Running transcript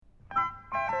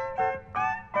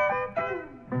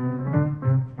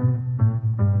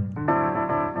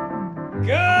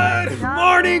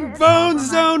morning, Bone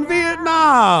Zone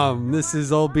Vietnam. This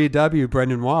is old BW,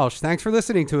 Brendan Walsh. Thanks for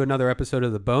listening to another episode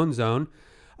of the Bone Zone.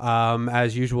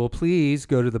 As usual, please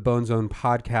go to the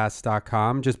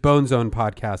bonezonepodcast.com, just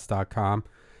bonezonepodcast.com,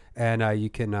 and you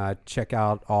can check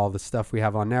out all the stuff we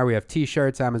have on there. We have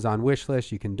T-shirts, Amazon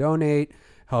wishlist. You can donate,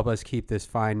 help us keep this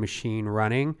fine machine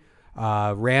running.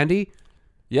 Randy?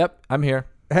 Yep, I'm here.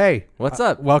 Hey. What's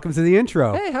up? Welcome to the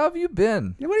intro. Hey, how have you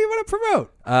been? What do you want to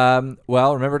promote?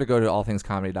 Well, remember to go to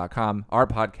allthingscomedy.com. Our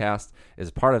podcast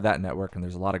is part of that network, and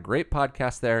there's a lot of great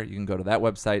podcasts there. You can go to that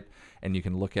website, and you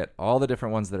can look at all the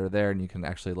different ones that are there, and you can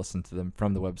actually listen to them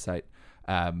from the website.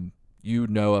 You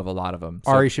know of a lot of them.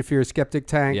 So, Ari Shafir's Skeptic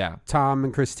Tank. Yeah. Tom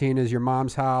and Christina's Your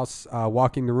Mom's House.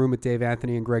 Walking the Room with Dave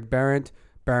Anthony and Greg Behrendt.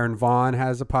 Baron Vaughn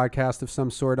has a podcast of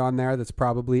some sort on there that's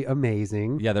probably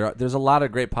amazing. Yeah, there's a lot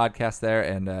of great podcasts there,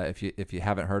 and if you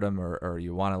haven't heard them or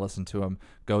you want to listen to them,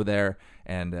 go there,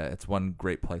 and it's one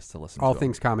great place to listen to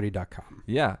Allthingscomedy.com.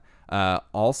 Yeah.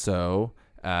 Also,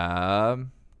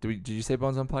 did you say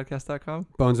bonezonepodcast.com?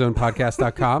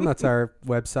 Bonezonepodcast.com. That's our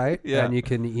website. Yeah. And you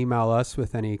can email us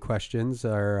with any questions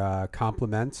or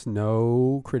compliments,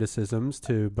 no criticisms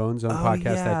to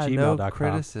bonezonepodcast@gmail.com. No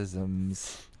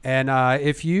criticisms. And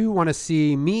if you want to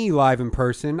see me live in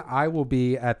person, I will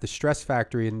be at the Stress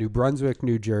Factory in New Brunswick,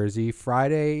 New Jersey,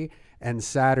 Friday and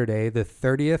Saturday, the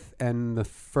 30th and the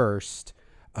 1st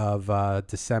of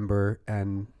December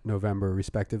and November,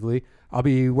 respectively. I'll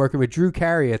be working with Drew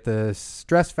Carey at the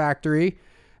Stress Factory,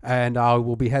 and I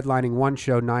will be headlining one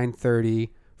show,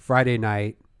 9:30, Friday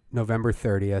night, November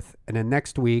 30th. And then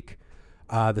next week,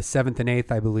 the 7th and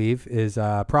 8th, I believe, is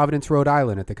Providence, Rhode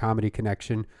Island at the Comedy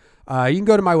Connection. You can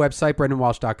go to my website,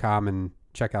 brendanwalsh.com, and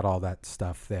check out all that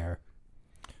stuff there.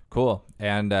 Cool.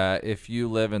 And if you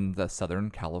live in the Southern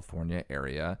California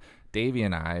area, Davey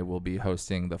and I will be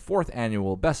hosting the 4th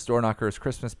annual Best Door Knockers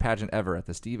Christmas Pageant Ever at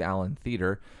the Steve Allen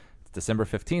Theater. It's December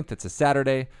 15th. It's a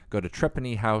Saturday. Go to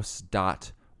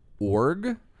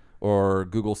trepaneyhouse.org or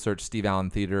Google search Steve Allen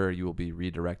Theater. You will be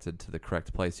redirected to the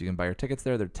correct place. You can buy your tickets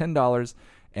there. They're $10,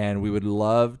 and we would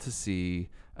love to see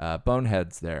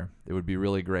Boneheads there. It would be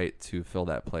really great to fill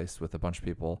that place with a bunch of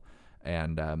people,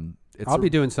 and I'll be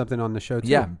doing something on the show too.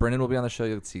 Yeah, Brendan will be on the show.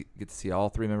 You'll get to see all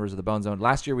 3 members of the Bone Zone.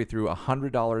 Last year we threw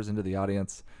 $100 into the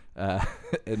audience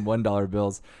in $1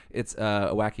 bills. It's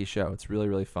a wacky show. It's really,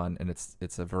 really fun, and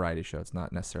it's a variety show. It's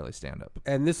not necessarily stand up.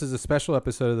 And this is a special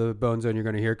episode of the Bone Zone you're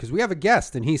going to hear because we have a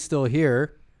guest, and he's still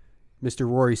here, Mr.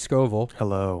 Rory Scovel.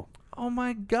 Hello. Oh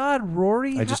my God,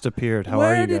 Rory! I just appeared. How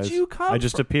Where are you guys? did you come I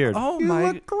just from? appeared. Oh You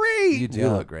my! look great. You do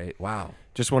look great. Wow.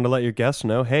 Just wanted to let your guests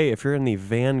know, hey, if you're in the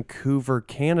Vancouver,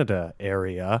 Canada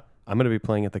area, I'm going to be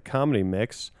playing at the Comedy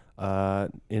Mix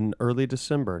in early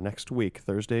December, next week,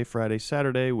 Thursday, Friday,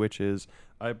 Saturday, which is,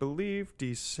 I believe,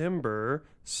 December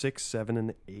 6, 7,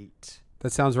 and 8.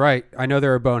 That sounds right. I know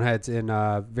there are boneheads in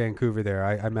Vancouver there.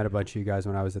 I met a bunch of you guys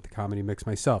when I was at the Comedy Mix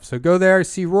myself. So go there,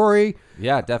 see Rory.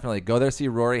 Yeah, definitely. Go there, see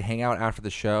Rory, hang out after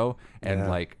the show,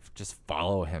 and just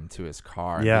follow him to his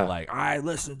car. And be like, I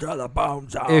listen to the Bone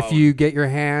Zone. If you get your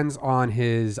hands on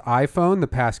his iPhone, the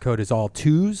passcode is all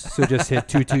 2s. So just hit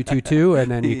 2222,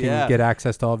 and then you can get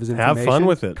access to all of his information. Have fun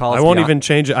with it. Call I won't even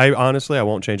change it. I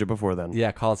won't change it before then.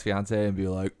 Yeah, call his fiance and be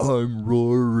like, I'm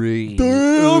Rory.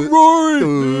 Damn, Rory!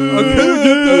 I can't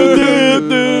get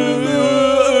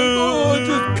that. I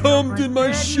just cummed in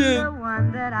my shit. The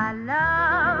one that I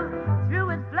love, through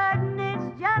with flirting,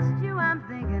 it's just you I'm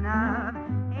thinking of.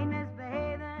 Ain't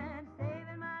misbehaving,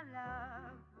 saving my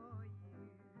love for you.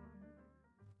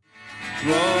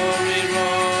 Rory,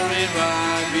 Rory,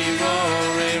 ride me,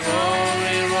 Rory,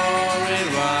 Rory, Rory,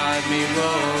 ride me,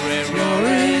 Rory,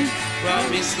 Rory, ride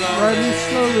me slowly, Ride me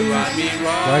slowly. ride me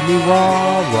raw, Ride me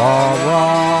raw, raw,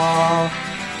 raw.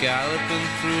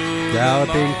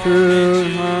 galloping through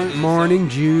the morning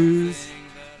dews.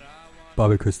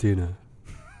 Bobby Christina.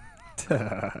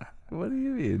 What do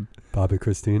you mean? Bobby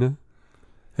Christina.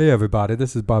 Hey everybody,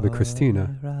 this is Bobby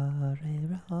Christina.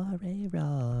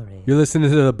 You're listening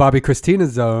to the Bobby Christina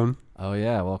Zone. Oh,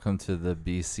 yeah. Welcome to the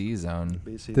BC zone.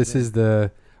 This is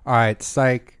the... All right,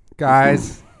 psych.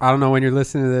 Guys, I don't know when you're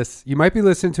listening to this. You might be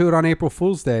listening to it on April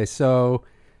Fool's Day. So,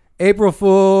 April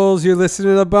Fools, you're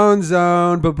listening to the Bone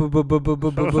Zone.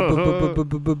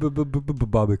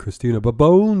 Bobby Christina,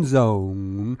 Bone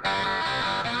Zone.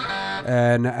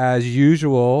 And as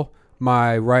usual,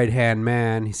 my right-hand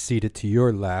man, he's seated to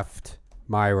your left,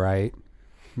 my right,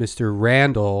 Mr.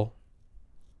 Randall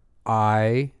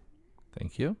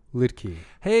Thank you. Litke.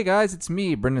 Hey, guys, it's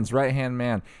me, Brendan's right-hand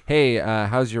man. Hey,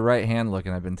 how's your right hand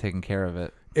looking? I've been taking care of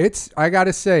it. I got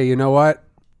to say, you know what?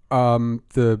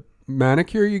 The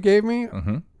manicure you gave me,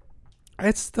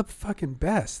 It's the fucking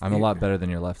best. I'm a lot better than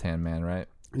your left-hand man, right?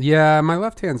 Yeah, my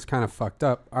left hand's kind of fucked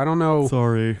up. I don't know.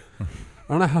 Sorry. I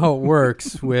don't know how it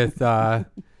works with my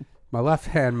left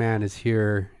hand man is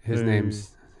here. His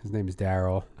name's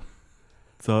Daryl.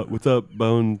 What's up,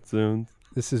 Bone Zones?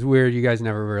 This is weird. You guys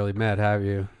never really met, have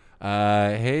you?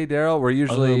 Hey, Daryl. We're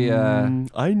usually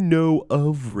I know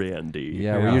of Randy.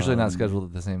 yeah, we're usually not scheduled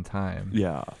at the same time.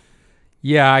 Yeah.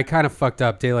 Yeah, I kind of fucked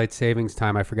up daylight savings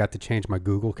time. I forgot to change my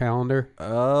Google Calendar.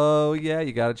 Oh yeah,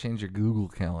 you got to change your Google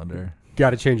Calendar.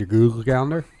 Got to change your Google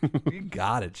Calendar? You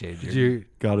got to change Did your. you?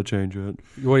 Gotta change it.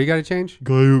 What do you got to change?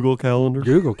 Google Calendar.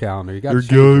 Google Calendar. You got Your to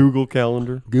change Google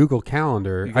Calendar. Google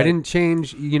Calendar. You I got- didn't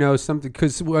change, something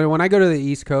because when I go to the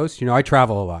East Coast, I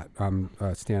travel a lot. I'm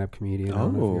a stand-up comedian. I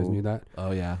don't know if you guys Oh. knew that.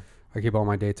 Oh yeah. I keep all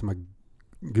my dates in my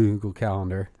Google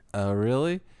Calendar. Oh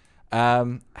really?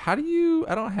 How do you?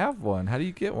 I don't have one. How do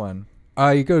you get one?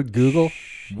 You go to Google.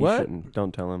 You What? shouldn't.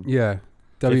 Don't tell him. Yeah.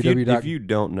 If you, www. if you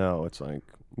don't know, it's like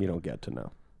you don't get to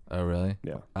know. Oh really?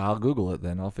 Yeah. I'll Google it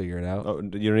then. I'll figure it out. Oh,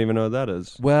 you don't even know what that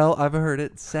is. Well, I've heard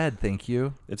it said. Thank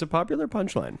you. It's a popular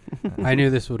punchline. I knew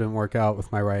this wouldn't work out with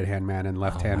my right-hand man and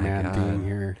left-hand my man God. being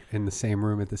here in the same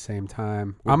room at the same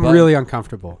time. We're I'm button- really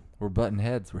uncomfortable. We're button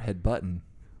heads. We're head button.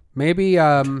 Maybe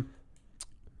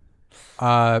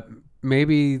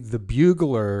maybe the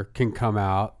bugler can come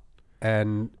out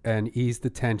and ease the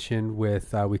tension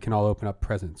with we can all open up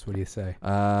presents. What do you say?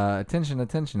 Attention,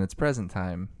 attention. It's present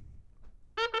time.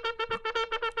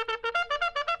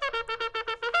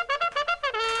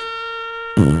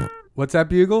 What's that,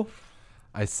 bugle?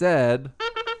 I said.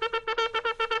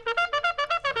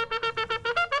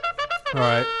 All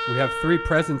right, we have 3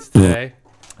 presents today.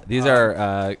 These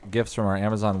are gifts from our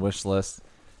Amazon wish list.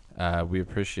 We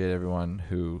appreciate everyone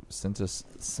who sent us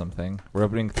something. We're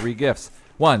opening 3 gifts.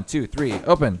 1, 2, 3.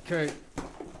 Open. Okay.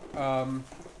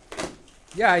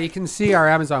 Yeah, you can see our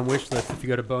Amazon wish list if you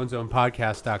go to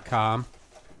bonezonepodcast.com.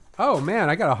 Oh, man,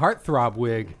 I got a heartthrob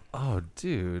wig. Oh,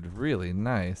 dude, really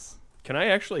nice. Can I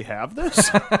actually have this?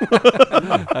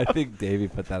 I think Davey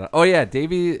put that on. Oh yeah,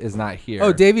 Davey is not here.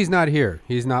 Oh, Davey's not here.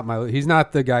 He's not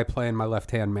the guy playing my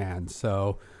left-hand man.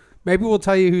 So maybe we'll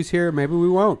tell you who's here. Maybe we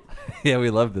won't. Yeah,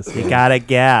 we love this game. gotta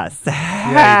guess. Yeah,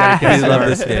 you gotta guess We who love our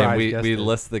this game. surprise We guest we is.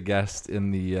 list the guest in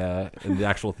the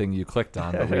actual thing you clicked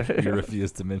on, but you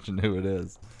refuse to mention who it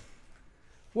is.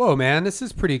 Whoa, man, this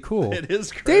is pretty cool. It is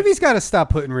great. Davey's got to stop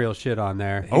putting real shit on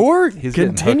there. Or He's getting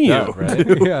hooked continue. up, right?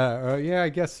 Yeah, I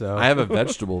guess so. I have a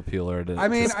vegetable peeler to, I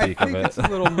mean, to I speak think of it's it. a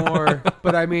little more,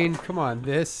 but I mean, come on,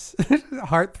 this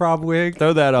heartthrob wig.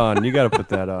 Throw that on. You got to put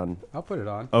that on I'll put it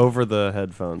on. over the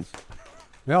headphones.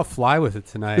 Maybe I'll fly with it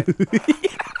tonight.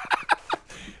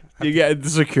 You get the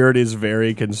security is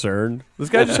very concerned. This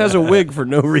guy just has a wig for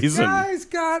no reason. Guy's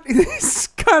got he's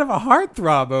kind of a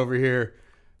heartthrob over here.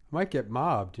 Might get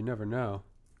mobbed. You never know.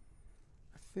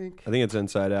 I think it's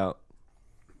inside out.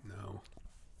 no.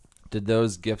 Did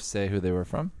those gifts say who they were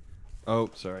from? Oh,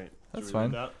 sorry. That's Should we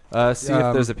fine. read that? See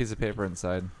if there's a piece of paper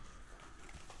inside.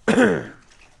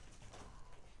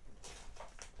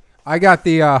 I got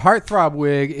the heartthrob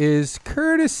wig is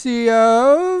courtesy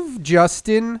of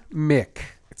Justin Mick.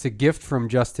 It's a gift from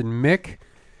Justin Mick.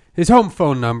 His home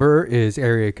phone number is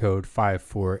area code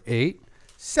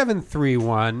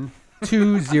 548-731-2006.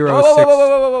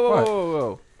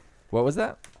 Whoa. What was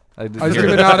that? I was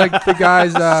giving out the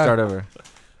guy's Start over.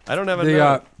 I don't have a the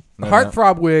note. No,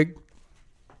 heartthrob wig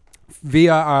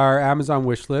via our Amazon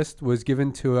wish list was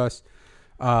given to us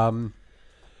from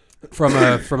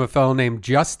a fellow named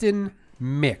Justin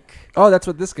Mick. Oh, that's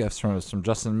what this gift's from. It's from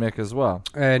Justin Mick as well.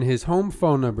 And his home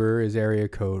phone number is area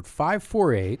code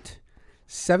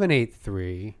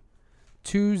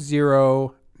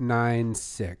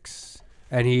 548-783-2096.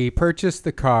 And he purchased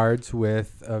the cards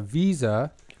with a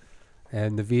Visa,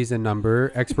 and the Visa number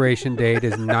expiration date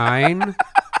is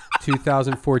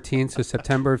 9/2014, so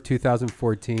September of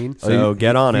 2014. So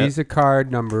get on it. Visa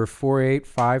card number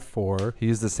 4854 He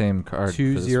used the same card. for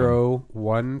this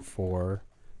one.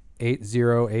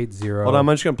 2014-8080. Hold on,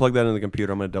 I'm just going to plug that in the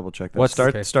computer. I'm going to double check that. What's-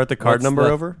 start okay. the card What's number the,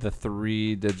 over? The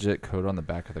 3-digit code on the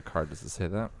back of the card. Does it say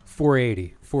that?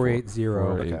 480. 480.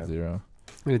 480.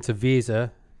 And it's a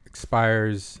Visa.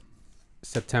 Expires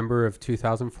September of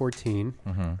 2014.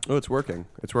 Mm-hmm. Oh, it's working.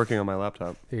 It's working on my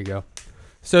laptop. There you go.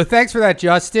 So thanks for that,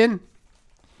 Justin.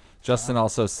 Justin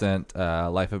also sent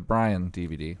Life of Brian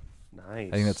DVD. Nice.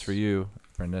 I think that's for you,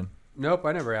 Brendan. Nope,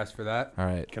 I never asked for that. All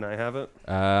right. Can I have it?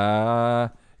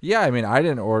 Yeah, I mean, I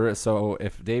didn't order it, so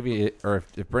if Davey or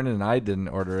if Brendan and I didn't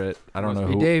order it, I don't Must know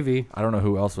be who. Davey. I don't know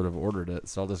who else would have ordered it,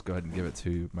 so I'll just go ahead and give it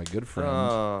to my good friend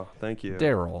Oh, thank you.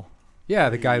 Daryl. Yeah,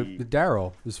 the guy, Hey.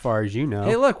 Daryl, as far as you know.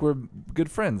 Hey, look, we're good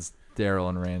friends. Daryl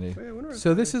and Randy.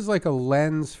 So this is like a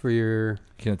lens for your You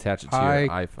can attach it to your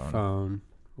iPhone. phone.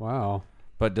 Wow.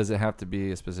 But does it have to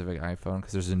be a specific iPhone?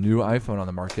 Because there's a new iPhone on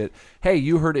the market. Hey,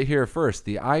 you heard it here first.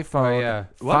 The iPhone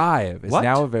 5 is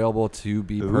now available to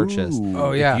be purchased.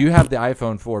 Oh, yeah. If you have the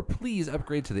iPhone 4, please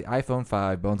upgrade to the iPhone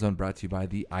 5. Bone Zone brought to you by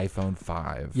the iPhone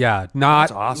 5. Yeah,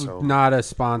 not awesome. not a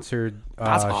sponsored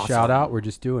awesome. shout out. We're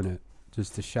just doing it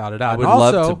just to shout it out. I would And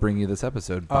love also, to bring you this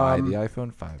episode by the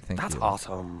iPhone 5. Thank you. That's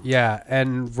awesome. Yeah,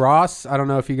 and Ross, I don't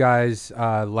know if you guys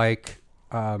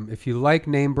if you like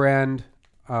name brand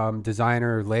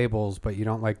designer labels, but you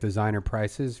don't like designer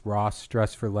prices, Ross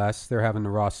Dress for Less. They're having the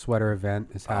Ross sweater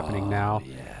event is happening now.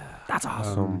 Yeah. That's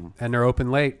awesome. And they're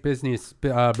open late. Business.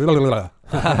 Blah, blah, blah.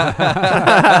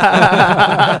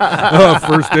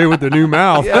 First day with the new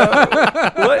mouth.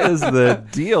 What is the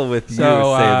deal with you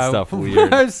saying stuff What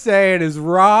weird? I was saying is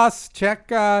Ross, check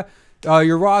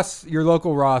your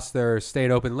local Ross. There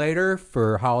stayed open later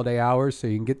for holiday hours, so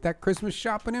you can get that Christmas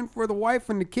shopping in for the wife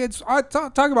and the kids.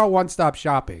 Talk about one-stop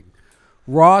shopping.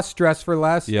 Ross Dress for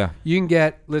Less. Yeah. You can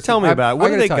get. Listen, Tell me about it. What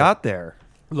do they got there?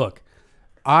 Look,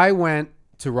 I went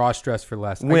to Ross Dress for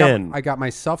Less. When? I got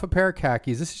myself a pair of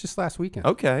khakis. This is just last weekend.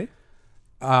 Okay.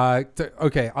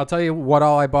 Okay, I'll tell you what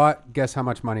all I bought. Guess how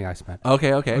much money I spent.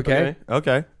 Okay. Okay.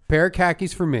 Pair of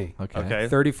khakis for me. Okay.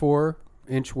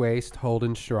 34-inch waist,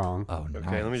 holding strong. Oh, nice.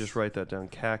 Okay, let me just write that down.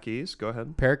 Khakis. Go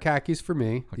ahead. Pair of khakis for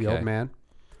me, the Okay. old man.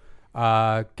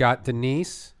 Got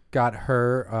Denise, got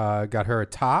her a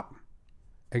top,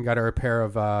 and got her a pair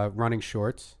of running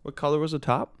shorts. What color was the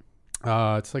top?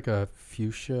 It's like a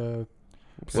fuchsia.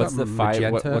 What's the something fiber?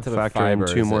 magenta. What's the Factor in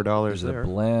fiber? $2 more Is it there. a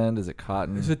blend? Is it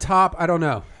cotton? It's a top. I don't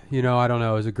know. I don't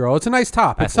know. As a girl, it's a nice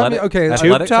top. It's Athletic- something. Okay,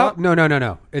 athletic top?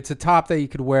 No. It's a top that you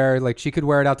could wear. Like she could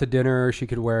wear it out to dinner. Or she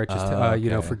could wear it just,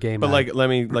 Okay. for game But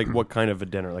night. what kind of a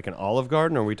dinner? Like an Olive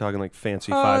Garden, or are we talking like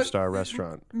fancy 5-star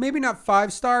restaurant? Maybe not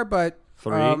 5-star, but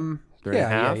 3?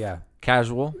 3.5? Yeah.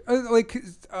 Casual.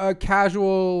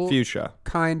 Casual Fuchsia.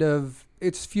 kind of.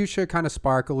 It's fuchsia, kind of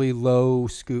sparkly, low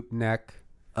scoop neck.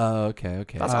 Oh, okay.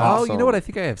 That's Oh, awesome. you know what? I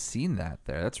think I have seen that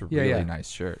there. That's a Yeah, really yeah. nice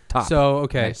shirt. Top. So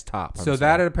okay, Nice top. so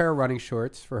that and a pair of running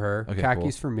shorts for her. Okay,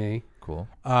 Khakis cool. for me. Cool.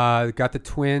 Got the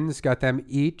twins. Got them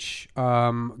each.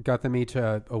 Got them each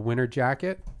a winter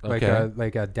jacket, Okay.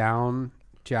 like a down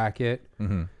jacket,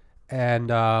 Mm-hmm.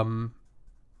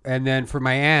 and then for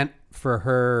my aunt for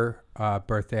her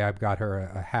birthday, I've got her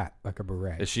a hat, like a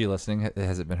beret. Is she listening?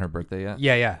 Has it been her birthday yet?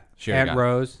 Yeah. She already Aunt got it.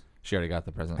 Rose, She already got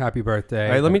the present. happy birthday.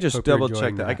 All right, let me Hope just you're double check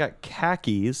enjoying that. I got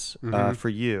khakis for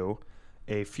you,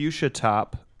 a fuchsia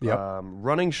top, Yep.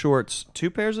 running shorts, 2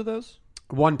 pairs of those,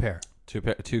 one pair,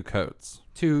 Two coats.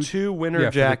 2 winter for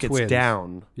the jackets twins.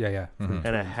 down, Yeah. Mhm.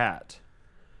 and a hat.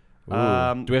 Ooh.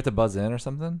 Um, Do we have to buzz in or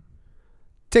something?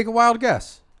 Take a wild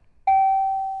guess.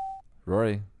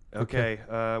 Rory. Okay.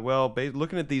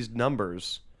 Looking at these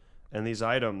numbers and these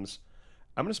items,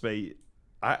 I'm going to say,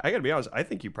 I got to be honest, I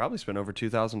think you probably spent over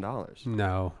 $2,000.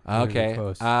 No. not even Okay.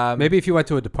 close. Maybe if you went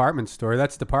to a department store,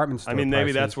 that's department store. I mean, maybe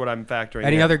prices. that's what I'm factoring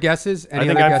Any in. other guesses? I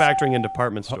think I'm factoring in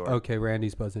department store. Okay,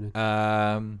 Randy's buzzing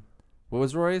in. What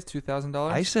was Rory's?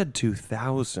 $2,000. I said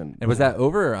 2,000. And was that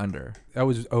over or under? That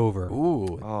was over.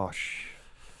 Ooh. Oh,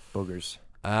 boogers.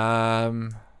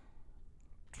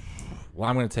 Well,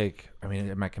 I'm going to take. I mean,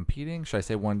 am I competing? Should I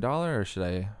say $1 or should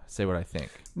I say what I think?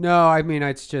 No, I mean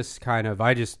it's just kind of.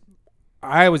 I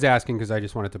was asking because I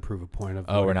just wanted to prove a point of.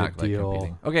 Oh, what we're a not big like deal.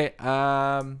 competing. Okay.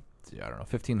 I don't know.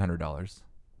 $1,500.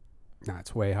 Nah,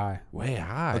 it's way high. Way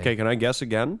high. Okay, can I guess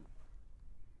again?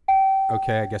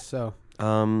 Okay, I guess so.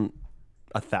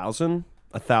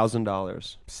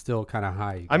 $1,000. Still kind of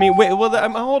high. I mean, wait. Well,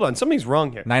 hold on. Something's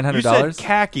wrong here. $900? You said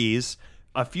khakis,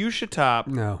 a fuchsia top,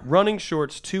 No. running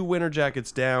shorts, 2 winter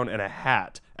jackets down, and a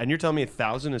hat. And you're telling me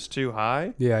 1,000 is too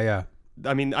high? Yeah.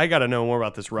 I mean, I got to know more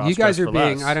about this Ross. You guys Dress are for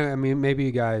being. Less. I mean, maybe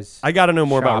you guys. I got to know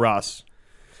more about Shop. Ross.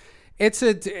 It's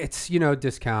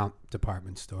discount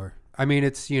department store. I mean,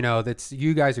 that's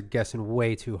you guys are guessing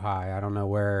way too high. I don't know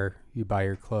where you buy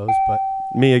your clothes, but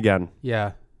Me again.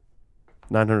 yeah,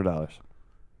 $900.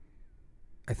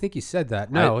 I think you said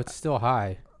that. No, it's still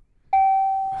high.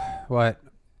 What?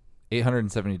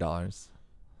 $870.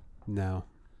 No.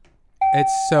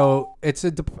 It's a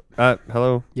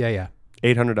Hello. yeah.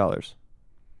 $800.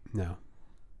 No.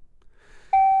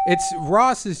 It's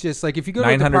Ross is just like if you go to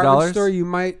a $900? department store, you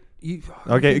might.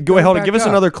 Okay, you go ahead. Hold on. back Give us up.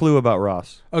 another clue about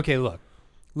Ross. Okay, look.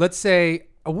 Let's say,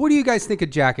 what do you guys think a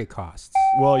jacket costs?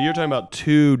 Well, you're talking about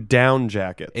 2 down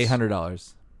jackets.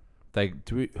 $800. Like,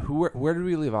 where did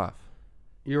we leave off?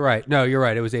 You're right. No, you're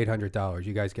right. It was $800.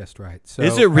 You guys guessed right. So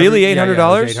Is it really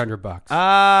 $800? Yeah, $800. That's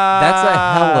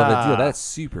a hell of a deal. That's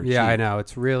super cheap. Yeah, I know.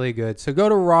 It's really good. So go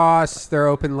to Ross. They're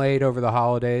open late over the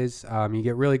holidays. You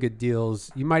get really good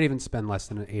deals. You might even spend less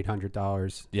than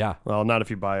 $800. Yeah. Well, not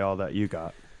if you buy all that you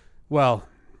got. Well,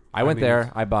 I went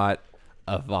there. I bought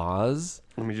a vase.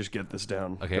 Let me just get this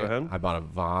down. Okay. Go ahead. I bought a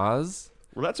vase.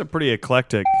 Well, that's a pretty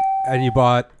eclectic. and you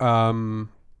bought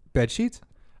bed sheets?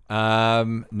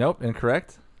 Nope,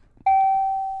 incorrect.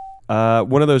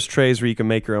 One of those trays where you can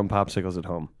make your own popsicles at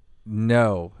home.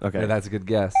 No. Okay. That's a good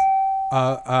guess.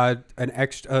 An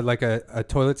extra, like a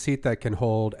toilet seat that can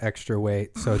hold extra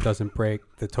weight, so it doesn't break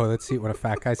the toilet seat when a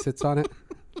fat guy sits on it.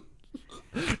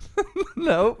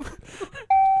 Nope.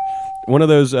 One of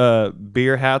those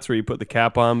beer hats where you put the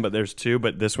cap on, but there's two,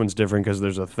 but this one's different because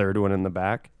there's a third one in the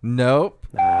back. Nope.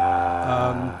 Okay,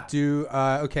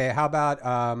 how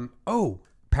about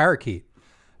parakeet?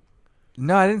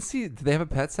 No, I didn't see. Do they have a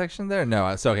pet section there?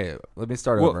 No. So okay, let me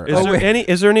start Well, over.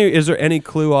 is there any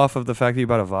clue off of the fact that you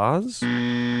bought a vase?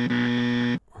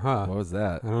 Huh? What was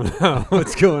that? I don't know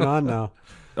what's going on now.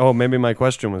 Oh, maybe my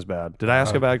question was bad. Did I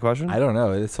ask a bad question? I don't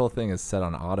know. This whole thing is set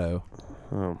on auto.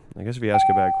 Oh, I guess if you ask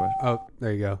a bad question. Oh,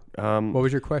 there you go. What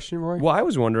was your question, Rory? Well, I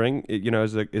was wondering,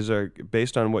 is there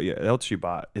based on what else you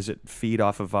bought? Is it feed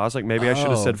off a vase? Like maybe I should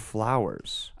have said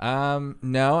flowers.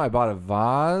 No, I bought a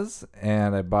vase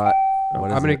and I bought. I'm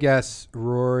gonna guess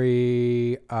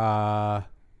Rory. Rory's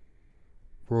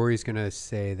gonna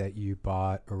say that you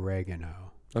bought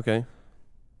oregano. Okay.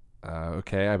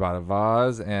 Okay, I bought a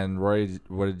vase and Rory.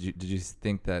 What did you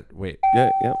think that? Wait. Yeah.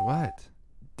 What?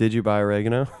 Did you buy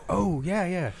oregano? Oh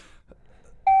yeah.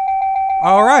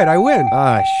 All right, I win.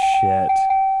 Ah, shit.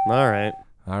 All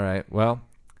right. Well,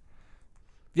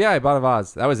 yeah, I bought a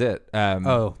vase. That was it.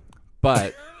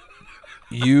 But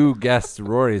you guessed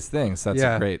Rory's thing, so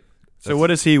that's great. So what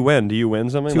does he win? Do you win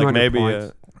something? 200 Like maybe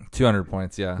points. 200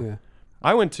 points. Yeah.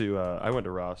 I went to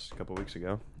Ross a couple weeks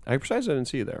ago. I didn't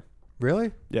see you there.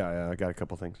 Really? Yeah, I got a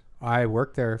couple things. I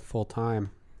work there full time.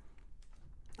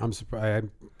 I'm surprised,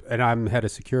 and I'm head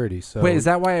of security. So Wait, is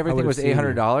that why everything would've was seen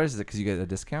 $800? Is it because you get a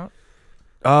discount?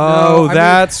 Oh, I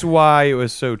that's why it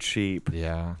was so cheap.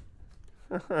 Yeah.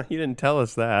 You didn't tell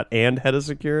us that. And head of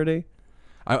security?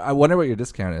 I wonder what your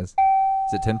discount is.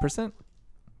 Is it 10%?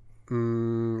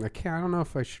 I can't. I don't know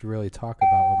if I should really talk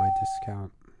about what my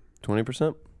discount.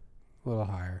 20%? A little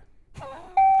higher.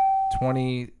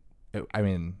 25%.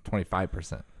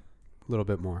 A little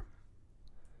bit more.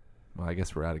 Well, I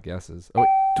guess we're out of guesses. Oh, wait.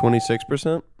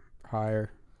 26%? Higher.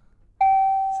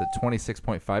 Is it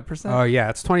 26.5%? Oh yeah,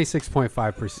 it's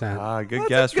 26.5%. Ah, good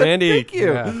guess, Randy. Thank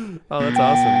you. Yeah. Oh, that's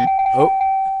awesome. Oh.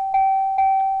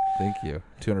 Thank you.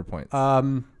 200 points.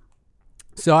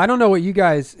 So I don't know what if you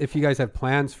guys have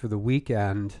plans for the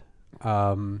weekend.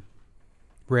 Randy,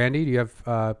 do you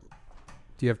have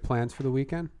plans for the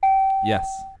weekend? Yes.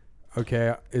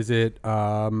 Okay. Is it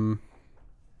going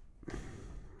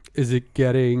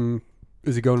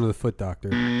to the foot doctor?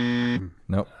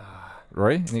 Nope.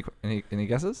 Rory, any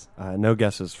guesses? No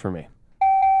guesses for me.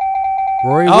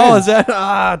 Rory Oh, wins. is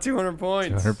that 200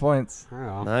 points? 200 points.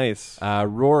 Oh. Nice.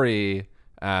 Rory,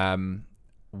 where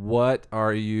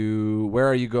are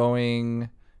you going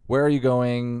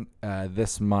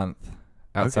this month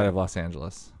outside of Los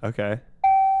Angeles? Okay.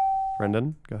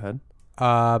 Brendan, go ahead.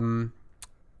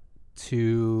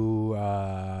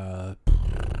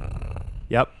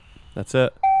 Yep. That's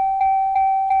it.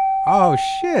 Oh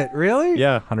shit! Really?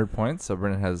 Yeah. 100 points. So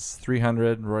Brendan has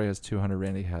 300. Rory has 200.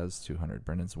 Randy has 200.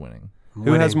 Brendan's winning.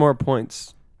 Who has more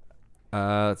points?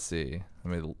 Let's see.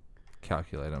 Let me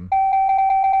calculate them.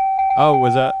 Oh,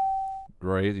 was that?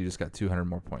 Rory, you just got 200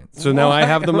 more points. So now I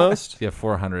have the most? You have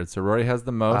 400. So Rory has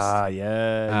the most.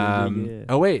 Yeah.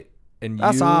 Oh, wait. And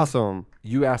That's awesome.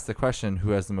 You asked the question, who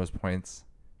has the most points?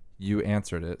 You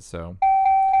answered it. So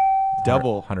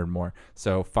double. 100 more.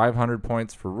 So 500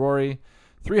 points for Rory,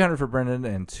 300 for Brendan,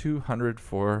 and 200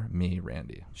 for me,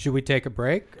 Randy. Should we take a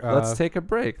break? Let's take a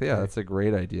break. Yeah, that's a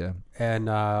great idea. And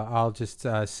I'll just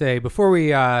say, before we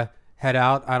head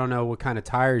out, I don't know what kind of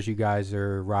tires you guys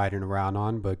are riding around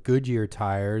on, but Goodyear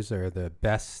tires are the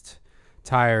best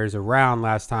tires around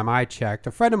last time I checked.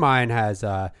 A friend of mine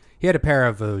he had a pair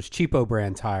of those Cheapo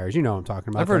brand tires. You know what I'm talking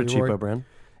about. I've heard of Rory? Cheapo brand.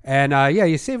 And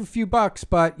you save a few bucks,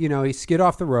 but he skid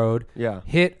off the road,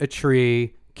 hit a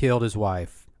tree, killed his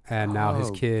wife. And now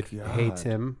his kid hates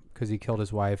him because he killed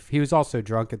his wife. He was also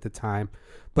drunk at the time.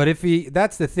 But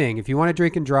that's the thing. If you want to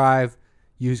drink and drive,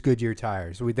 use Goodyear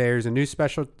tires. There's a new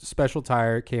special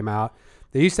tire that came out.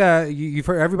 They used to,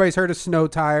 everybody's heard of snow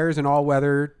tires and all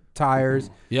weather tires.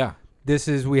 Yeah.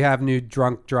 we have new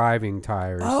drunk driving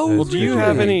tires. Well, That's do you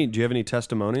really- have any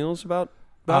testimonials about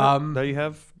it that you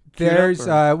have? queued up, There's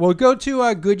or- well, go to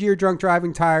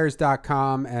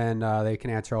GoodyearDrunkDrivingTires.com and they can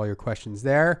answer all your questions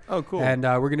there. Oh, cool. And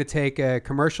we're gonna take a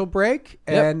commercial break,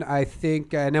 Yep. and I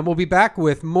think, and then we'll be back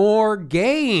with more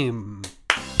game.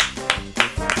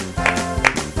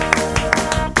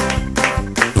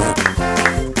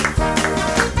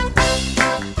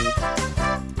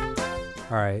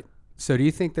 All right. So, do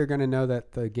you think they're gonna know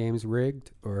that the game's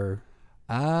rigged, or?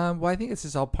 Well, I think it's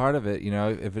just all part of it. You know,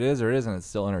 if it is or isn't, it's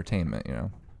still entertainment. You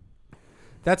know.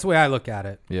 That's the way I look at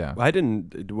it. Yeah. I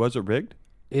didn't. Was it rigged?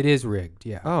 It is rigged.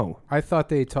 Yeah. Oh, I thought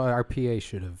they taught our PA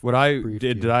should have. what I briefed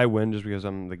did? you. Did I win just because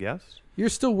I'm the guest? You're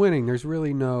still winning. There's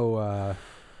really no.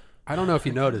 I don't know if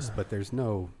you noticed, but there's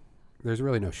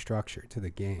really no structure to the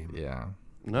game. Yeah.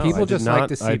 No, People I did just like not-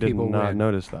 to see I did people not win.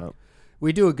 notice that.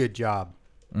 We do a good job.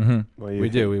 Mm-hmm. Well, you- We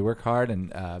do. We work hard,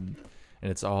 and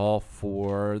it's all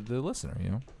for the listener. You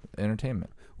know,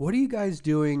 entertainment. What are you guys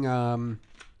doing?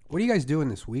 What are you guys doing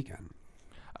this weekend?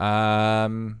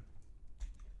 Well,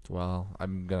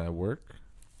 I'm gonna work.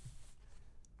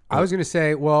 I was gonna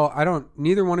say, well, I don't.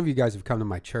 Neither one of you guys have come to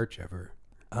my church ever.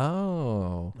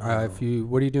 Oh.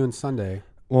 What are you doing Sunday?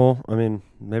 Well, I mean,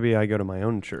 maybe I go to my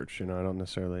own church. You know, I don't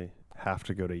necessarily have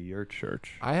to go to your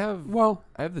church. I have Well,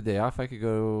 the day off. I could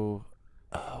go.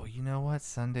 Oh, you know what?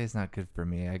 Sunday's not good for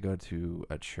me. I go to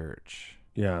a church.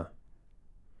 Yeah.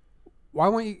 why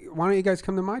don't you guys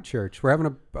come to my church? We're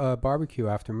having a barbecue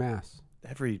after mass.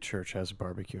 Every church has a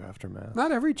barbecue after mass.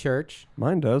 Not every church.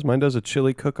 Mine does. Mine does a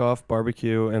chili cook-off,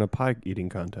 barbecue, and a pie eating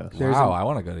contest. There's Wow, a- I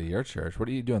want to go to your church. What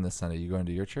are you doing this Sunday? You going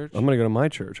to your church? I'm going to go to my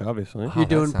church, obviously. Oh, You're that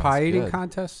doing sounds pie eating good.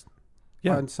 contest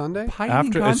Yeah. on Sunday?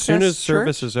 As soon as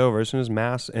service is over, as soon as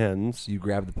mass ends, you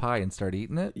grab the pie and start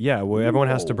eating it. yeah, well, everyone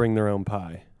has to bring their own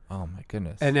pie. Oh my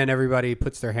goodness! And then everybody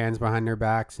puts their hands behind their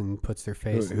backs and puts their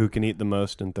face. Who can eat the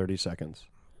most in 30 seconds?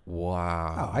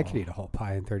 wow. Oh, I could eat a whole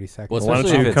pie in 30 seconds. Well, Why don't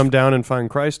Especially if you it's- come down and find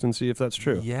Christ and see if that's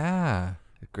true? Yeah,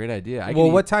 great idea. I Well,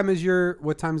 could what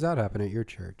time's that happen at your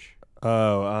church?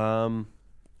 Oh,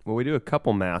 well, we do a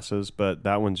couple masses, but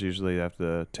that one's usually after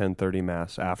the 10:30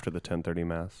 mass, after the 10:30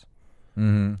 mass.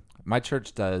 Mm-hmm. My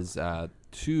church does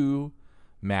 2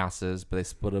 masses, but they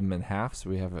split them in half, so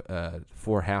we have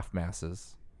 4 half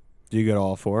masses. Do you go to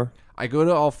all 4? I go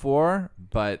to all 4,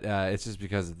 but it's just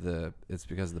because of the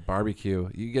barbecue.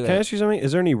 You get Can I ask you something?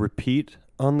 Is there any repeat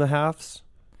on the halves?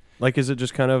 Like, is it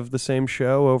just kind of the same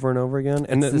show over and over again?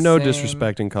 And It's the no same-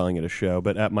 disrespect in calling it a show,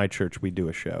 but at my church, we do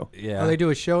a show. yeah. Oh, they do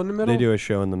a show in the middle? They do a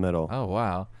show in the middle. Oh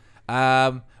wow.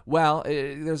 Well,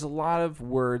 there's a lot of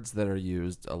words that are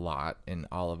used a lot in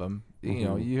all of them. You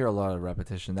know, you hear a lot of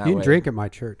repetition that You can way. drink at my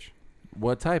church.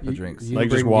 What type of drinks? You Like can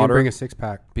just bring, water? You can bring a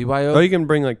 6-pack. BYO. Oh, you can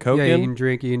bring like Coke Yeah, you in? can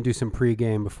drink. You can do some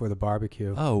pre-game before the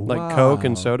barbecue. Oh, Like Coke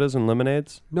and wow. sodas and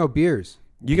lemonades? No, beers.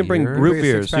 You can bring Beer? root Bring a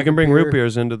beers. You six-pack can of bring beer. root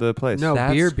beers into the place. No,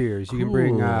 That's beers. You can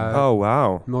bring cool. Oh,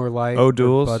 wow. Miller Lite,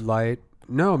 O'Doul's? or Bud Light.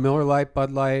 No, Miller Lite,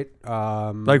 Bud Light,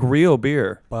 Like real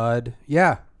beer. Bud.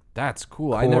 Yeah, That's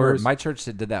cool. I never. Coors. My church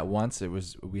did that once.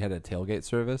 We had a tailgate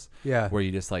service yeah. where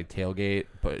you just like tailgate,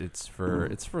 but it's for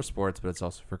sports, but it's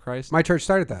also for Christ. My church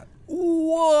started that.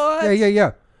 What?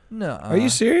 Yeah. No. Are you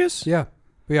serious? Yeah.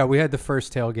 Yeah, we had the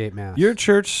first tailgate mass. Your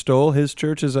church stole his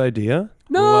church's idea?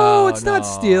 No, Well, it's not no,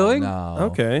 stealing. No.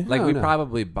 Okay. Like No, we no.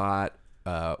 probably bought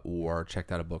or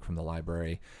checked out a book from the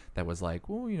library that was like,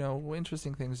 well, you know,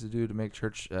 interesting things to do to make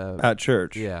church. At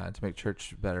church. Yeah, to make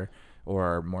church better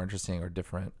or more interesting or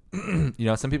different. You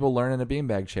know, some people learn in a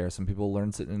beanbag chair. Some people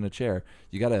learn sitting in a chair.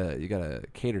 You gotta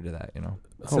cater to that. You know.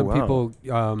 Some wow. people,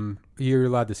 you're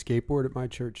allowed to skateboard at my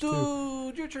church too.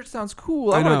 Dude, your church sounds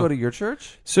cool. I I want to know. go to your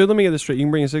church. So let me get this straight. You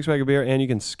can bring a 6-pack of beer and you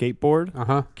can skateboard? Uh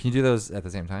huh. Can you do those at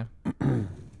the same time?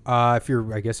 If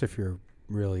you're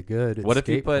really good at What if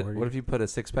you put skateboarding.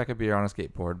 a 6-pack of beer on a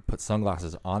skateboard, put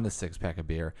sunglasses on the 6-pack of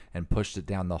beer, and pushed it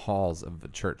down the halls of the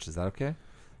church? Is that okay?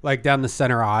 like down the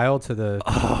center aisle to the?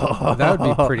 That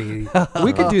would be pretty.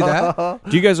 We could do that.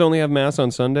 Do you guys only have mass on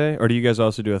Sunday, or do you guys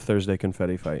also do a Thursday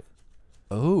confetti fight?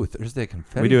 Oh, Thursday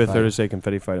confetti. We do a fight. Thursday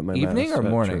confetti fight at my Evening mass or at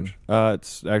morning? church.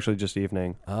 It's actually just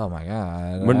evening. Oh my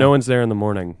god. But no one's there in the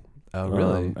morning. Oh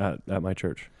really? At my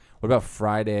church. What about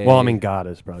Friday? Well, I mean, God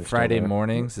is probably still Friday there.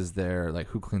 mornings. Is there like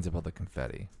who cleans up all the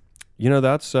confetti? You know,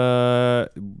 that's the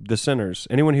sinners.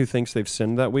 Anyone who thinks they've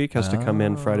sinned that week has to come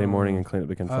in Friday morning and clean up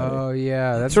the confetti. Oh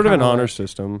yeah, that's It's sort of an kinda honor like-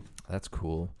 system. That's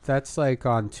cool. That's like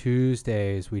on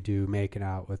Tuesdays we do making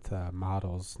out with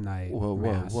models night. Whoa,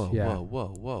 mass. Yeah.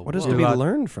 whoa. What is whoa. to be About-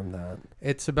 learned from that?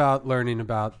 It's about learning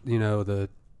about the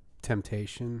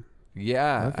temptation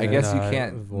Yeah, I Okay. guess you And,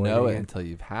 can't avoiding know it it. until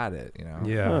you've had it. You know.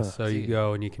 Yeah, Huh. so you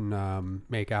go and you can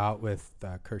make out with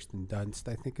Kirsten Dunst.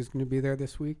 I think is going to be there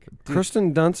this week.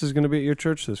 Kristen Dunst is going to be at your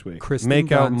church this week. Kristen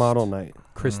Make out Dunst. model night.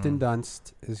 Kristen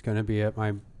Dunst is going to be at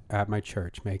my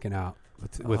church making out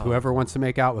with Oh. whoever wants to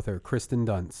make out with her. Kristen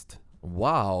Dunst.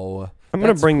 Wow. I'm going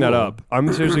to That's bring that cool. up.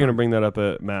 I'm seriously going to bring that up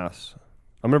at Mass.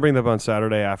 I'm going to bring that up on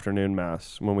Saturday afternoon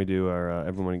Mass when we do our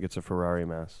everyone gets a Ferrari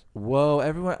Mass. Whoa,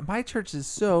 everyone! My church is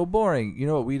so boring. You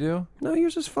know what we do? No,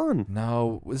 yours is fun.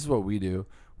 No, this is what we do.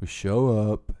 We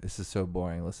show up. This is so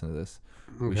boring. Listen to this.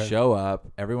 We Okay. show up.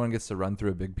 Everyone gets to run through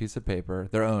a big piece of paper,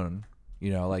 their own.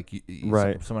 You know, like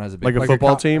Right. someone has a big Like a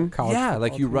football co- team? college yeah,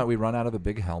 like football team. we run out of a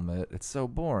big helmet. It's so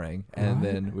boring, and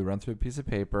then we run through a piece of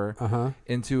paper Uh-huh.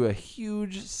 into a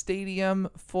huge stadium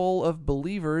full of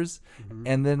believers, Mm-hmm.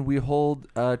 and then we hold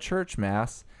a church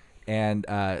mass, and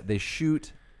they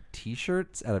shoot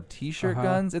T-shirts out of T-shirt Uh-huh.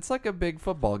 guns. It's like a big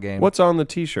football game. What's on the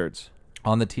T-shirts?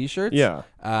 on the T-shirts? Yeah.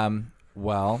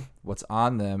 Well, what's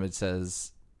on them? It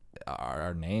says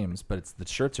our names, but the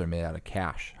shirts are made out of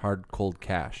cash, hard, cold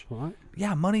cash. What?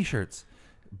 Yeah, money shirts.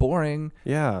 Boring.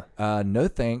 Yeah. No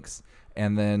thanks.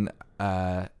 And then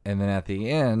at the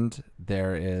end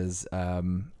there's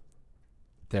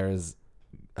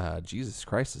Jesus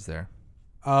Christ is there.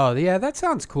 Oh, yeah, that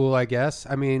sounds cool, I guess.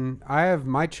 I mean, I have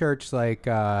my church, like,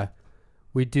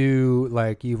 we do,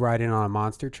 like, you ride in on a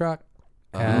monster truck.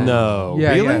 and- No.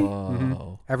 Yeah, Really? yeah. Whoa.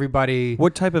 Mhm. Everybody.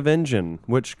 What type of engine?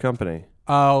 Which company?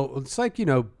 Oh, it's like,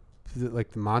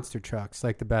 like the monster trucks,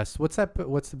 like the best. What's the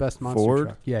best monster Ford?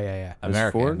 truck? Yeah.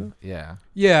 American. Ford? Yeah.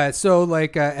 Yeah, so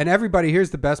like, and everybody, here's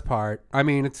the best part. I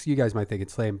mean, you guys might think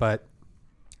it's lame, but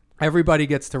everybody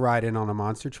gets to ride in on a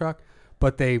monster truck,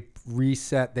 but they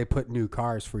put new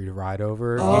cars for you to ride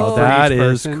over. Oh, for that each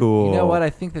is person. cool. You know what? I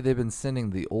think that they've been sending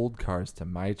the old cars to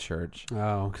my church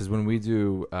Oh, because when we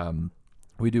do,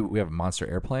 we have monster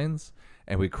airplanes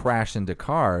and we crash into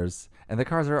cars and the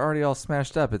cars are already all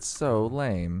smashed up. It's so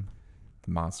lame.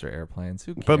 Monster airplanes.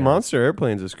 Who cares? But Monster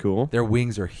Airplanes is cool. Their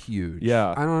wings are huge.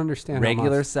 Yeah. I don't understand. how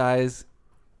Regular monster- size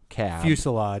cab.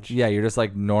 fuselage. Yeah, you're just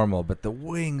like normal, but the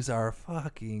wings are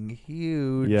fucking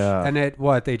huge. Yeah. And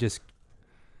they just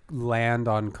land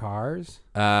on cars?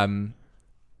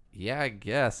 Yeah, I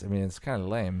guess. I mean, it's kind of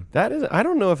lame. That is, I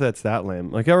don't know if that's that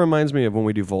lame. Like, that reminds me of when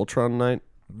we do Voltron night.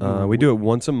 We do it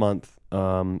once a month,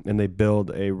 and they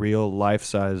build a real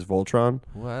life-size Voltron,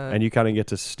 What? and you kind of get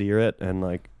to steer it and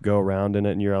like go around in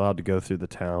it, and you're allowed to go through the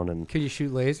town, and Can you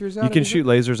shoot lasers out you of can it? shoot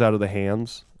lasers out of the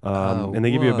hands, Oh, and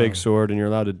they give you a big whoa. sword, and you're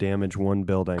allowed to damage one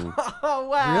building. Oh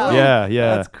wow! Really?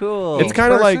 Yeah. That's cool. It's Each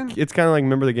kind of person? like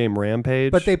remember the game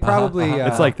Rampage? But they probably...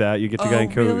 it's like that. You get to Oh, go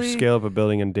and really? scale up a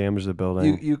building and damage the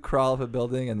building. you crawl up a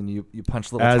building and then you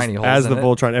punch little as tiny holes as in the it.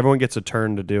 Voltron, everyone gets a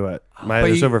turn to do it. But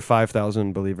There's you- over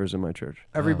 5,000 believers in my church.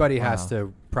 Everybody Oh, has wow.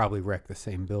 to probably wreck the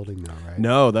same building though, right?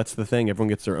 No, that's the thing. Everyone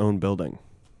gets their own building.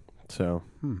 So,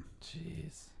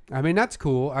 Jeez. I mean, that's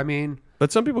cool. I mean,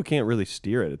 but some people can't really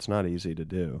steer it. It's not easy to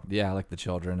do. Yeah, like the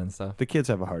children and stuff. The kids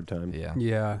have a hard time. Yeah.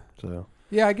 yeah. So.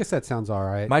 Yeah, I guess that sounds all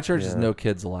right. My church is Yeah. no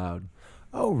kids allowed.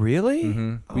 Oh, really?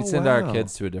 Mm-hmm. We Oh, send our wow.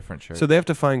 kids to a different church. So they have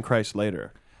to find Christ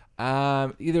later.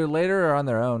 Either later or on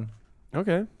their own.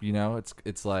 Okay. You know,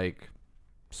 it's like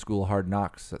school hard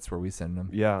knocks. That's where we send them.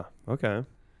 Yeah. Okay.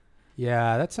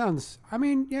 yeah, that sounds... I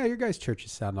mean, yeah, your guys'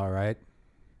 churches sound all right.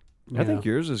 I think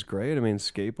yours is great. I mean,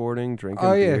 skateboarding, drinking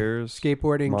Oh, yeah. beers,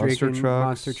 Skateboarding, monster drinking, trucks.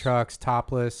 monster trucks,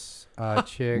 topless,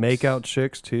 chicks. make out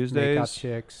chicks Tuesdays. Make out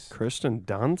chicks. Kristen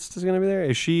Dunst is going to be there.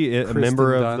 Is she a Kristen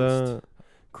member Dunst.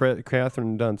 of the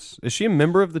Catherine Dunst? Is she a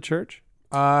member of the church?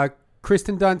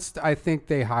 Kristen Dunst, I think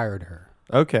they hired her.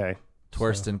 Okay.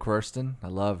 Twirston Quirsten. I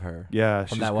love her. Yeah,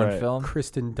 From she's that one great. film.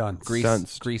 Kristen Dunst.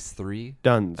 Dunst. Grease 3.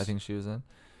 Dunst. I think she was in.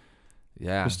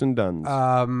 Yeah. Kristen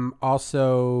Dunst.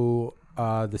 Also,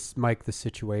 Mike the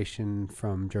Situation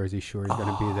from Jersey Shore is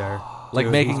going to be there. Like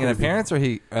So making he's an gonna be- appearance or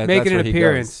he that's making where an he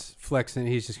appearance, flexing.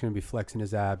 He's just going to be flexing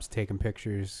his abs, taking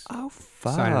pictures, oh,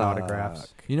 fuck. signing autographs.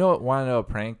 goes? You know what? Want to know a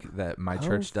prank that my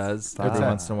church does fuck. every What's that?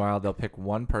 once in a while? They'll pick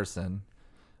one person.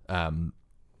 And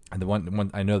the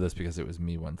one I know this because it was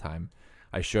me one time.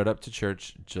 I showed up to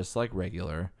church just like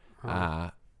regular.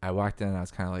 I walked in and I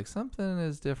was kind of like, something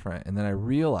is different. And then I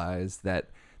realized that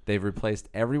they've replaced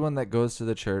everyone that goes to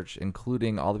the church,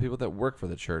 including all the people that work for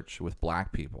the church, with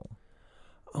black people.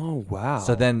 Oh, wow.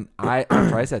 So then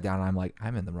after I sat down, I'm like,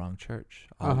 I'm in the wrong church.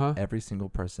 Uh-huh. Every single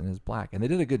person is black. And they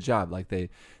did a good job. Like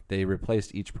they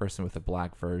replaced each person with a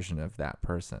black version of that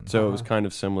person. So it was kind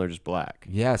of similar, just black.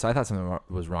 Yeah, so I thought something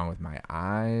was wrong with my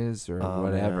eyes or Oh,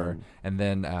 whatever. man. And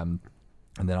then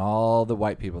And then all the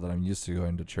white people that I'm used to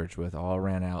going to church with all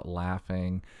ran out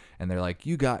laughing, and they're like,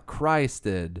 "You got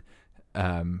Christed."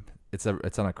 It's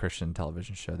on a Christian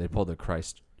television show. They pulled a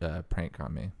Christ prank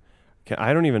on me. Okay,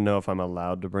 I don't even know if I'm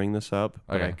allowed to bring this up,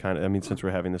 but Okay. I mean, since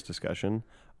we're having this discussion,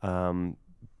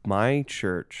 my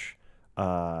church,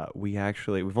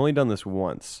 we've only done this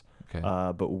once, Okay.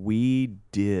 but we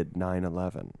did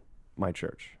 9/11, my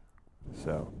church.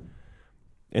 So,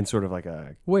 in sort of like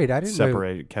a Wait, I didn't know.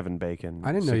 separated Kevin Bacon.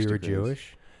 I didn't know 6 you were degrees.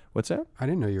 Jewish. What's that? I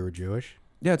didn't know you were Jewish.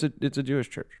 Yeah, it's a Jewish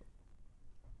church.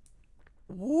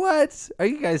 What? Are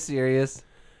you guys serious?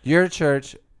 Your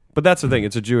church? But that's the thing.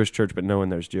 It's a Jewish church, but no one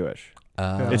there's Jewish.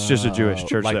 It's just a Jewish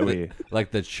church like that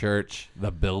like the church,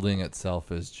 the building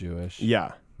itself is Jewish.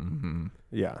 Yeah. Mm-hmm.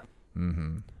 Yeah.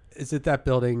 Mm-hmm. Is it that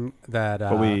building that?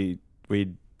 But we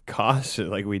cost it,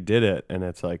 like we did it, and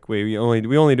it's like we only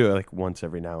do it like once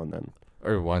every now and then.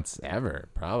 Or once ever,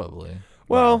 probably.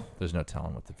 Well, there's no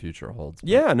telling what the future holds.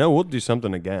 Yeah, no, we'll do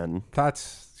something again.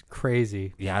 That's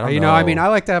crazy. Yeah, I don't you know. know. I mean, I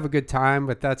like to have a good time,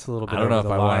 but that's a little bit. I don't know over if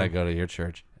the I want to line. go to your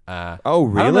church. Oh, I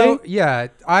don't really? know. Yeah,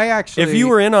 I actually. If you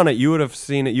were in on it, you would have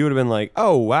seen it. You would have been like,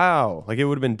 "Oh, wow!" Like it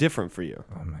would have been different for you.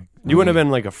 Oh my! You wouldn't have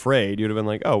been like afraid. You'd have been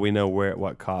like, "Oh, we know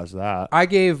what caused that." I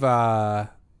gave the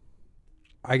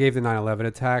 9/11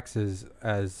 attacks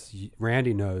as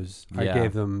Randy knows. I Yeah.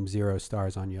 gave them 0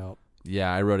 stars on Yelp.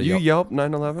 Yeah, I wrote a You Yelp.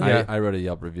 Yelp 9/11? Yeah. I wrote a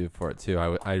Yelp review for it too.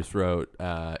 I just wrote,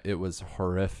 it was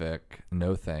horrific.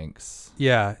 No thanks.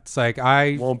 Yeah, it's like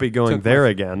I Won't be going took there my-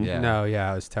 again. Yeah. No,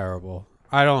 yeah, it was terrible.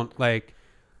 I don't like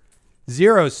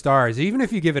 0 stars. Even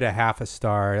if you give it a half a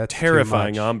star, that's too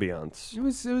Terrifying much. ambiance. It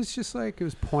was just like it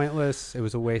was pointless. It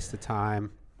was a waste of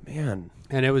time, Man.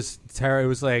 and it was It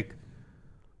was like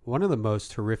one of the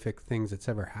most horrific things that's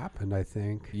ever happened. I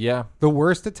think Yeah. the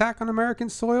worst attack on American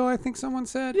soil. I think someone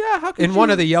said. Yeah. How could In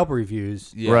one of the Yelp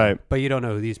reviews, Yeah. Right. but you don't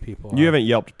know who these people are. You haven't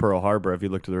Yelped Pearl Harbor. Have you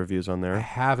looked at the reviews on I there?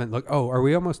 haven't looked. Oh, are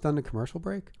we almost done the commercial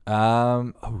break?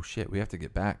 Oh shit. We have to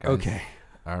get back. Guys. Okay.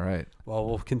 All right. Well,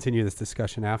 we'll continue this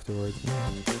discussion afterwards.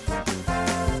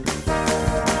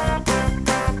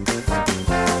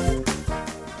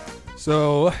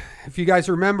 So, if you guys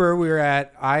remember,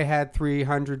 I had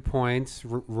 300 points,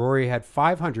 Rory had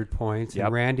 500 points, Yep.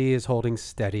 and Randy is holding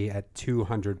steady at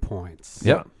 200 points.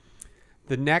 Yep.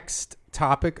 The next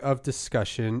topic of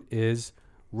discussion is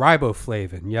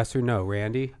riboflavin. Yes or no,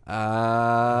 Randy?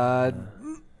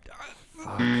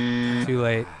 Too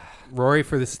late. Rory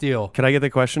for the steal. Can I get the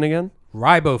question again?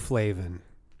 Riboflavin.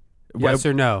 Yes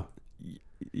or no?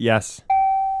 Yes.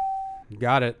 You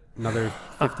got it. Another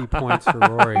 50 points for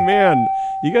Rory. Man,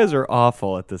 you guys are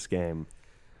awful at this game.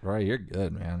 Rory, you're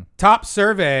good, man. Top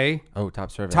survey. Oh,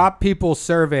 top survey. Top people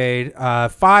surveyed.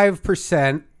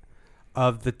 5%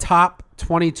 of the top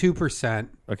 22%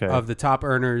 Okay. of the top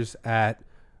earners at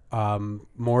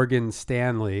Morgan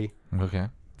Stanley. Okay.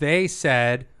 They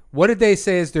said, what did they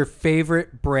say is their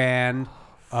favorite brand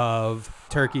of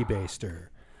turkey baster?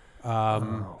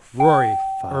 Rory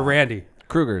or Randy?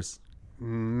 Kruger's.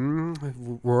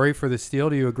 Rory for the steal.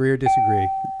 Do you agree or disagree?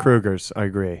 Kruger's, I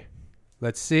agree.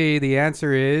 Let's see. The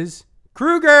answer is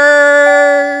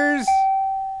Kruger's.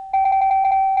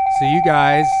 So you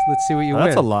guys, let's see what you Well, win.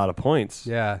 that's a lot of points.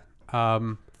 Yeah.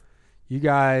 You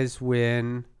guys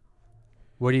win.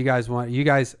 What do you guys want? You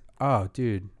guys. Oh,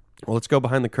 dude. Well, let's go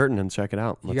behind the curtain and check it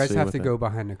out. You guys have to go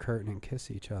behind the curtain and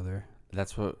kiss each other.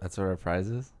 That's what our prize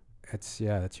is. That's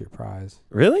your prize.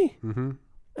 Really? Mm-hmm.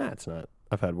 That's not.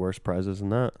 I've had worse prizes than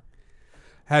that.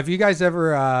 Have you guys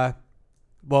ever?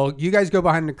 Well, you guys go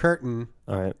behind the curtain.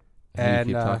 All right. And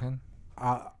you keep talking.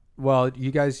 Well, you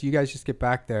guys just get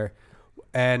back there,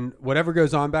 and whatever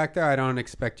goes on back there, I don't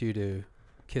expect you to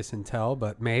kiss and tell,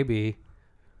 but maybe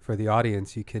for the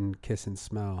audience, you can kiss and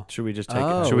smell. Should we just take?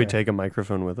 Oh. Should we take a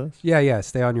microphone with us? Yeah.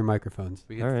 Stay on your microphones.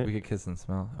 We could, All right. we could kiss and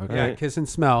smell. Okay. Yeah, right. kiss and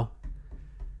smell.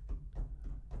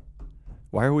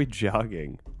 Why are we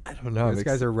jogging? I don't know. These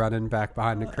guys are running back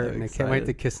behind the curtain. They can't wait to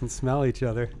excited. kiss and smell each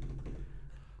other.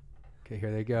 Okay,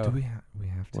 here they go. Do we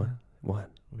have to? What? What?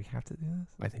 We have to do this?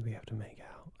 I think we have to make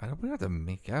out. I don't. We don't have to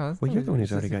make out. It's Well, not you're the one who's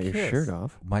just already a got your kiss. shirt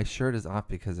off. My shirt is off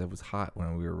because it was hot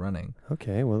when we were running.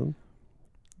 Okay. Well,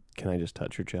 can I just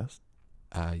touch your chest?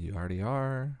 You already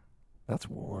are. That's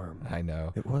warm. I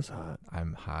know. It was hot.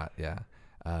 I'm hot. Yeah.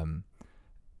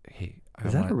 Hey.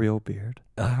 Is that a real beard?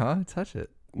 Touch it.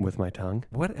 With my tongue?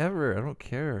 Whatever. I don't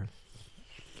care.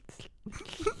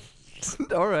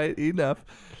 All right. Enough.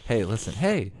 Hey, listen.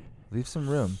 Hey, leave some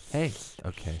room. Hey.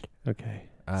 Okay. Okay.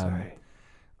 Um, Sorry.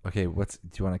 Okay. Do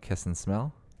you want to kiss and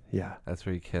smell? Yeah. That's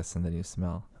where you kiss and then you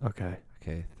smell. Okay.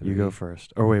 Okay. You go three.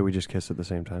 first. Or wait, we just kiss at the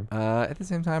same time? At the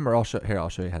same time, or I'll show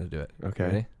you how to do it. Okay.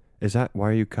 Ready? Is that why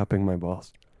are you cupping my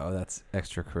balls? Oh, that's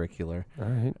extracurricular. All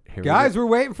right. Here Guys, we're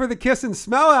waiting for the kiss and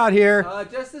smell out here.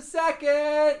 just a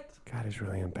second. God, he's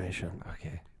really impatient.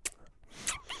 Okay.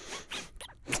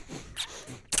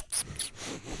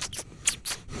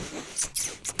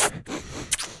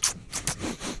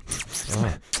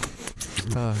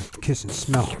 Kiss and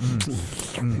smell.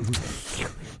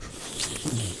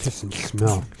 Kiss and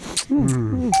smell.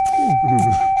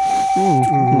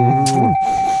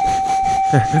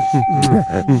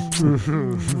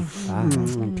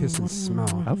 Kiss and smell.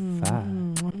 How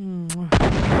fast?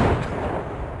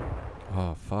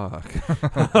 Oh, fuck.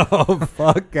 Oh,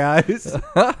 fuck, guys.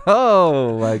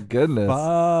 Oh, my goodness.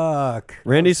 Fuck.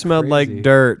 Randy smelled crazy. like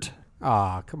dirt.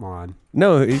 Aw, come on.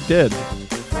 No, he did.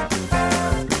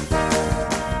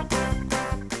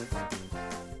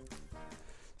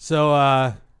 So,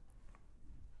 I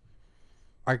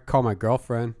call my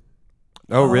girlfriend.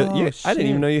 Oh, really? Oh, I didn't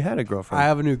even shit. know you had a girlfriend. I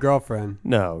have a new girlfriend.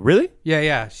 No, really?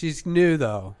 Yeah. She's new,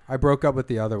 though. I broke up with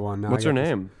the other one. Now What's I her got this-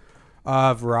 name?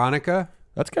 Veronica.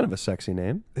 That's kind of a sexy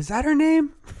name. Is that her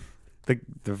name? The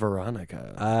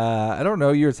Veronica. I don't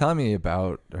know. You were telling me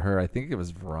about her. I think it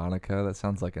was Veronica. That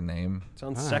sounds like a name.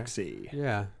 Sounds All right. sexy.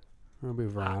 Yeah. It'll be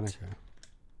Veronica.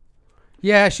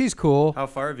 Yeah, she's cool. How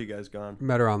far have you guys gone?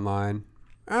 Met her online.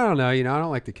 I don't know. I don't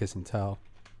like to kiss and tell.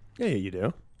 Yeah, you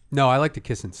do. No, I like to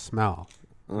kiss and smell.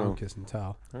 I Oh. don't kiss and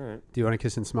tell. All right. Do you want to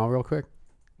kiss and smell real quick?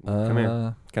 Come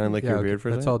here. Can I lick your okay, beard for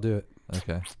a let's second? all do it.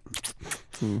 Okay.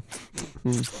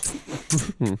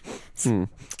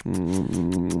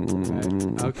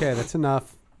 Okay, that's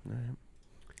enough.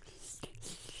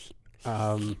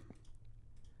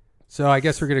 So I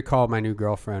guess we're gonna call my new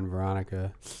girlfriend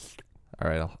Veronica. All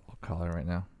right. I'll call her right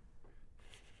now.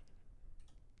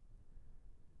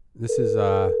 This is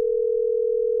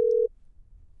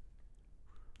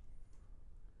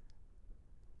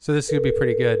So this is gonna be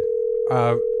pretty good.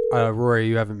 Rory,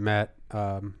 you haven't met.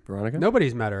 Veronica?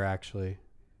 Nobody's met her actually.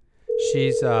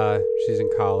 She's in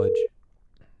college.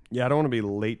 Yeah, I don't want to be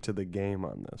late to the game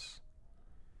on this.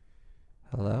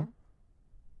 Hello?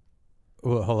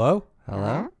 Well, hello?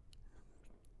 Hello?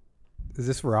 Is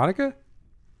this Veronica?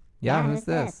 Yeah, who's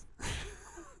this?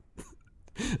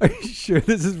 Are you sure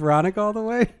this is Veronica all the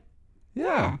way?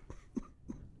 Yeah.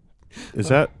 Is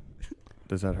that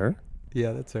her?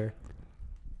 Yeah, that's her.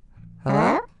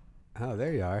 Hello? Oh,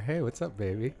 there you are. Hey, what's up,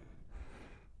 baby?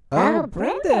 Oh,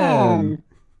 Brendan.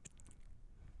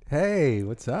 Hey,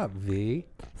 what's up, V?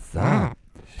 Stop.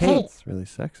 Hey. It's really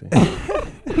sexy.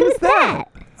 Who's that?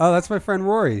 Oh, that's my friend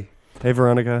Rory. Hey,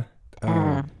 Veronica.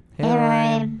 Hey,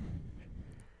 Rory.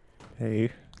 Hey.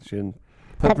 She didn't.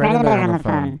 Put Brendan back on the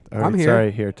phone. All right, I'm here.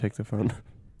 Sorry, here, take the phone.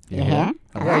 You here?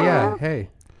 Yeah. Hey,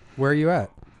 where are you at?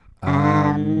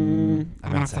 I'm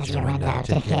outside your window.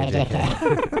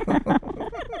 JK.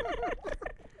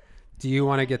 Do you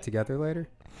want to get together later?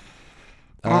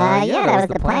 Yeah, that was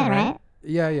the plan, right?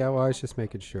 Yeah. Well, I was just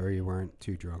making sure you weren't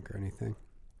too drunk or anything.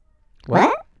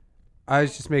 What? I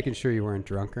was just making sure you weren't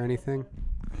drunk or anything.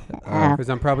 Oh. Because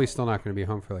I'm probably still not going to be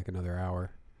home for like another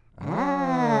hour.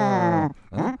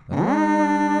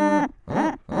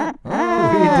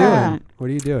 What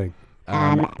are you doing?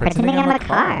 Pretending I'm a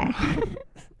car.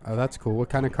 Oh, that's cool. What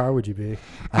kind of car would you be?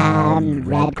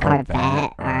 Red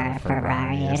Corvette or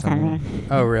Ferrari or something.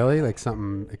 Oh, really? Like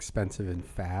something expensive and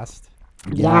fast?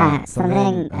 Yeah,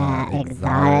 something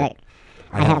exotic.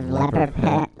 I have leopard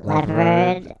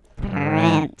print.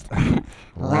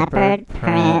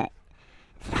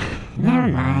 Never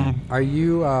mind. Are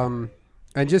you,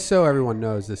 and just so everyone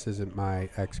knows, this isn't my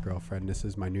ex-girlfriend. This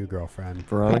is my new girlfriend.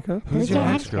 Veronica? Who's your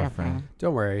ex-girlfriend?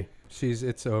 Don't worry.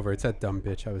 It's over. It's that dumb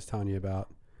bitch I was telling you about.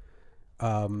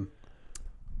 Who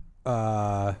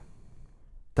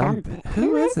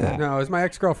is it? No, it's my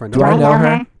ex-girlfriend. Do I know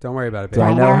her? Don't worry about it, Do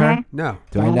baby. I know her? No.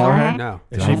 Do I know her? No.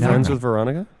 Is she friends with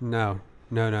Veronica? No.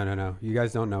 You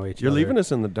guys don't know each other. You're leaving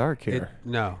us in the dark here.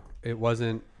 It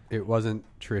wasn't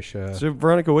Trisha. So,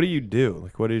 Veronica, what do you do?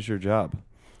 Like, what is your job?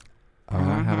 I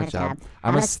don't have a job.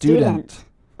 I'm a student.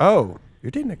 Oh,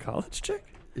 you're dating a college chick?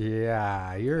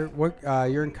 Yeah, you're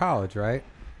in college, right?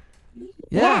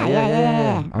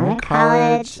 Yeah. I'm in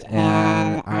college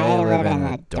and I live in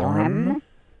a dorm.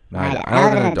 No, I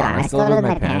live in a dorm. I still live with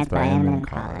my parents, but I am in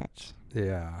college.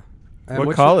 Yeah. And What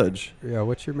what's college?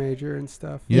 what's your major and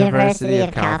stuff? University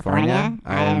of California.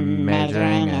 I'm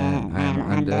majoring in I'm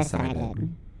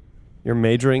undecided. You're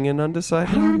majoring in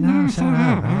undecided? No, shut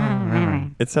up. I don't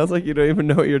remember. It sounds like you don't even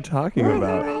know what you're talking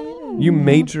about. You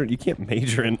can't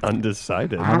major in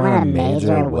undecided. I'm gonna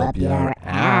major whoop your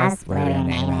ass, whatever your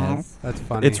name is. That's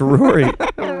funny. It's Rory.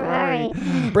 Rory.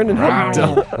 Brendan, how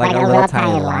dumb. Like a little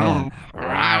tiny lion.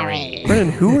 Rory. Rory. Brendan,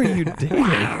 who are you dating?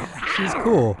 She's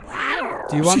cool.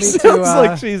 Do you want She me sounds to?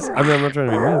 like she's. I mean, I'm not trying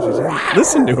to be mean.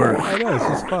 Listen to her. I know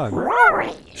she's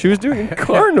fun. She was doing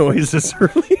car noises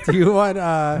earlier. Do you want?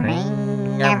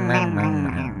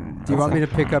 Do you want me to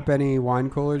pick up any wine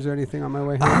coolers or anything on my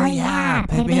way home? Oh yeah,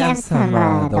 maybe have some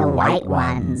the white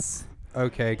ones.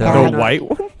 Okay. The white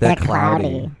one? They're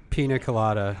cloudy. Pina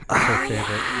colada. That's her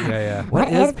favorite. Yeah, What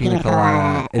is pina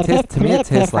colada? To me it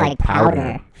tastes like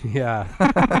powder. yeah.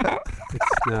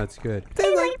 It's good.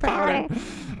 Tastes like powder.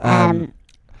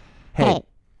 Hey,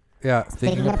 Yeah,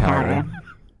 speaking of powder,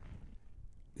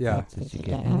 yeah. did you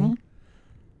get any?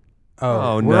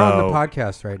 Oh, Oh, we're on no. the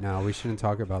podcast right now. We shouldn't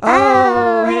talk about that.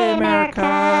 Oh, hey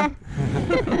America.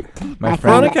 My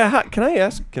friend, Veronica, can I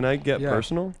ask? Can I get Yeah.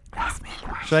 personal?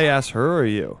 Should I ask her or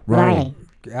you? Rory.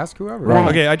 Ask whoever. Right.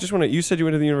 Okay, I just want to. You said you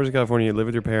went to the University of California. You live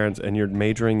with your parents, and you're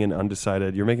majoring in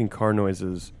undecided. You're making car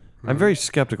noises. I'm very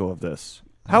skeptical of this.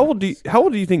 How old do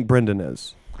you think Brendan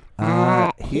is?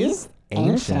 He's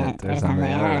ancient or something.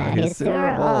 I don't know. He's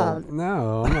super old.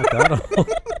 No, I'm not that old.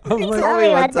 I'm He like, told me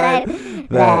one time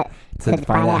that to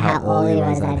find out how old he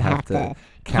was, I'd have to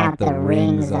count the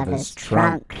rings of his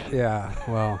trunk. yeah.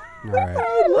 Well, all right.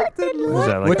 Is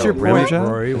that like What's a your rim point, job?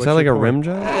 Rory? Is What's that like a your point? rim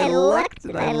job? I looked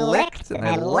and I licked and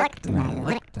I licked and I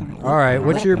licked and I licked. All right.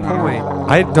 What's your point?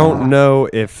 I don't know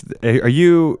if are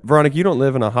you Veronica. You don't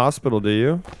live in a hospital, do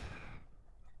you?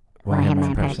 Want to hear my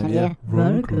impression of you?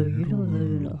 Veronica, you don't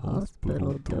live in a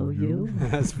hospital, do you?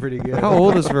 That's pretty good. How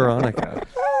old is Veronica?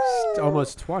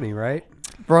 Almost 20, right?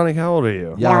 Veronica, how old are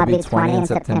you? yeah, I'll be 20 in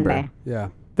September. Yeah.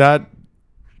 That.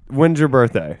 When's your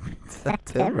birthday?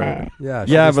 September. Yeah.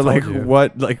 she Yeah, just but told like you.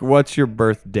 what? Like what's your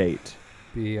birth date?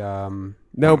 Be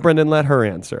No, Brendan, let her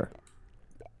answer.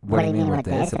 What do you mean what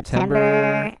day?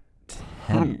 September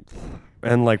 10th.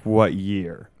 And like what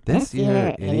year? This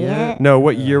year, idiot. No,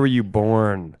 what year were you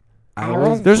born? I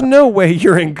was There's no way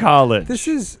you're in college. This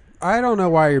is. I don't know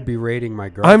why you're berating my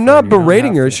girlfriend. I'm not You don't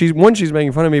berating have her. to. She's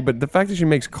making fun of me, but the fact that she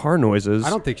makes car noises. I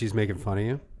don't think she's making fun of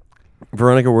you.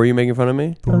 Veronica, were you making fun of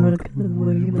me? Veronica,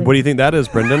 what do you What do you think that is,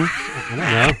 Brendan? I don't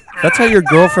know. That's how your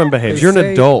girlfriend behaves. They You're an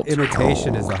say adult.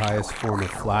 Imitation is the highest form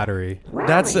of flattery.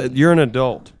 You're an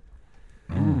adult.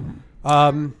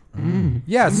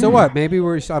 Yeah. So what? Maybe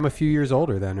I'm a few years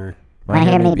older than her. Want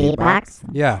to hear me beatbox?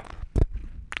 Yeah.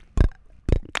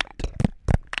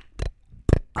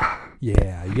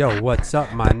 Yeah, yo, what's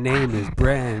up? My name is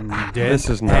Brendan. This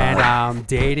is not- And I'm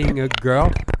dating a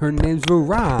girl. Her name's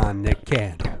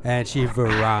Veronica. And she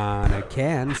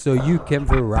Veronica. So you can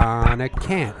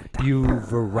Veronica. You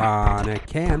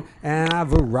Veronica. And I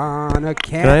Veronica.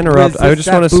 Can I interrupt? I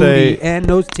just want to say. And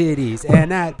those titties.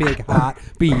 And that big hot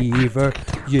beaver.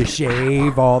 You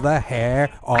shave all the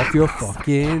hair off your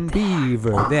fucking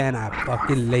beaver. Then I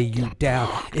fucking lay you down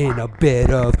in a bed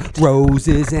of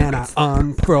roses. And I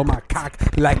unfurl my cock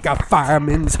like a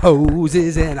fireman's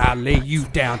hoses. And I lay you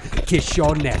down, kiss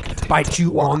your neck, bite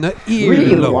you on the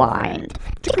earlobe. Rewind.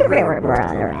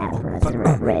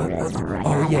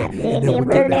 Oh yeah, and then we're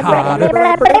getting hotter.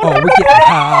 Oh, we're getting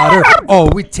hotter. Oh,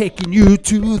 we're taking you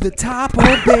to the top,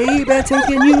 oh baby,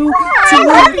 taking you to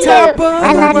the top of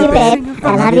I love you, babe.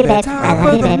 I love you, babe. I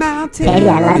love you, babe. mountain. Baby,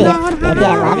 I love you. Baby,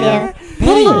 I love you.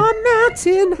 Baby. On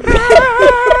mountain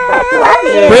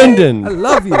high. Brendan. I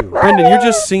love you. Brendan, you're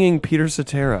just singing Peter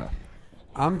Cetera.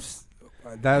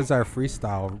 That was our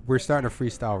freestyle. We're starting a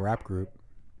freestyle rap group.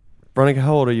 Veronica,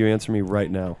 how old are you? Answer me right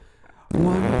now.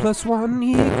 1 +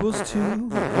 1 = 2.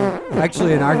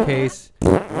 Actually, in our case,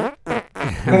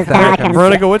 Veronica,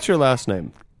 what's your last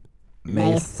name?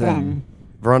 Mason.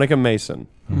 Veronica Mason.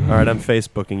 All right, I'm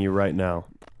Facebooking you right now.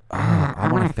 I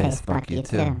want to Facebook you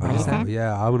too. What is that?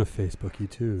 yeah, I want to Facebook you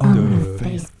too.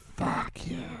 Facebook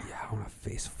you. Yeah, I want to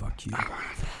face fuck you.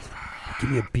 Give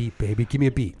me a beat, baby. Give me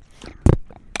a beat.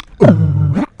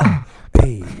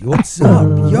 Hey, what's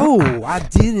up? Yo, I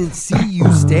didn't see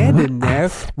you standing there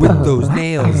with those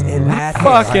nails and that hair.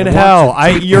 Fucking I hell, want to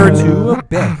take you're- you to a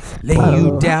bed. Lay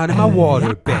you down in my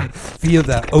water bed. Feel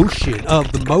the ocean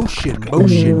of the motion.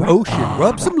 Ocean.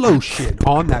 Rub some lotion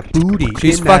on that booty.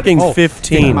 She's in that fucking hole. Stick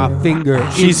 15. My finger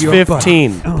She's in your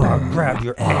 15. Butt. Grab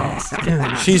your ass.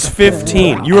 She's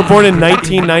 15. You were born in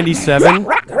 1997?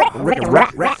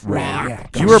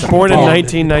 You were born in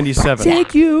 1997.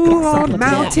 Take you on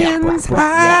mountains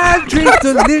high, drink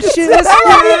delicious.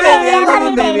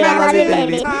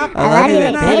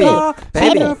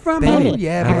 Baby.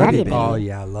 Yeah, I love you, baby. Oh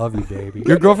yeah, I love you, baby.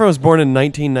 Your girlfriend was born in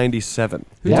 1997.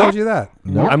 Who told you that?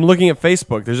 I'm looking at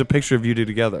Facebook. There's a picture of you two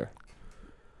together.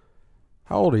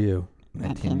 How old are you?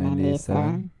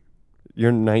 1997. You're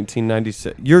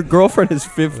 1996. Your girlfriend is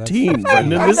 15,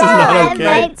 Brendan. This is not okay.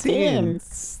 19.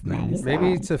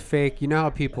 Maybe it's a fake. You know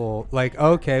how people like,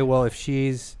 okay, well, if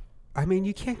she's, I mean,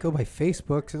 you can't go by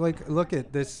Facebook. So like, look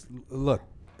at this. Look,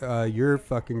 your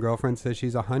fucking girlfriend says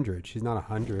she's 100. She's not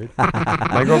 100.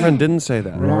 My girlfriend didn't say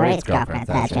that. Rory's girlfriend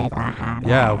said she's 100.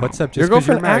 Yeah, what's up? Just Your 'cause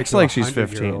you're girlfriend married acts to a like she's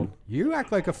 100-year-old. 15. You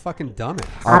act like a fucking dumbass.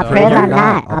 I'll prove I'm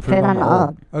not. I'll prove I'm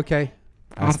old. Okay.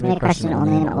 Ask me a question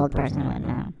only an old person would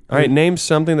know. All right, name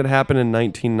something that happened in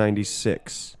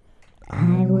 1996.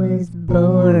 I was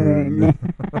born.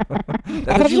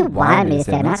 That's what you wanted me to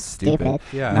say, not stupid.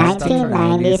 Yeah.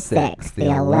 1996. The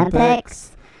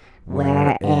Olympics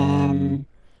were in...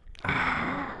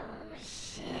 Oh,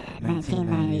 shit.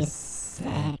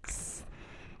 1996.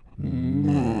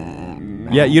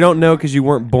 Yeah, you don't know because you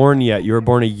weren't born yet. You were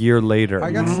born a year later.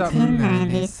 I got something.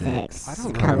 1996. I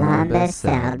don't know. Columbus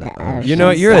sailed the ocean. You know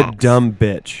what? You're a 6. dumb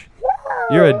bitch.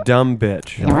 You're a dumb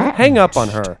bitch. You know what? Hang up on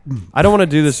her. I don't want to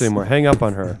do this anymore. Hang up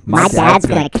on her. My dad's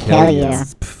gonna kill you.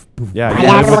 Yeah, My you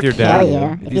dad live will with your kill dad.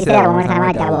 you. If you say that one more time,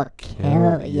 my dad will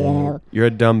kill you. You're a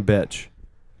dumb bitch.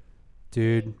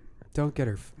 Dude, don't get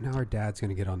her. Now her dad's going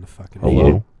to get on the fucking.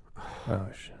 Hello? Oh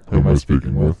shit. Who am I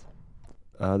speaking with?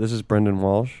 This is Brendan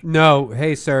Walsh. No,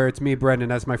 hey sir, it's me, Brendan.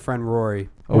 That's my friend Rory.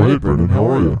 Oh, hey, Brendan. How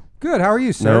are you? Good. How are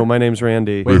you, sir? No, my name's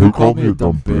Randy. Wait, who called me a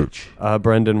dumb bitch?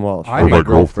 Brendan Walsh. I Or my didn't-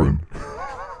 girlfriend.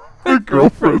 My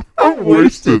girlfriend. I'm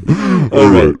wasted. All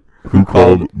right. Who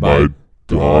called my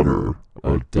daughter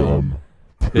a dumb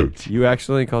bitch? You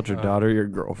actually called your daughter your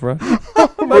girlfriend?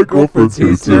 My girlfriend's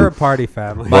here, They're a too. party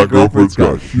family. My girlfriend's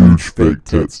got huge fake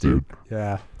tits, dude.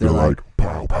 Yeah. They're like,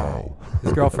 pow, pow.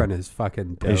 His girlfriend is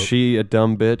fucking dope. Is she a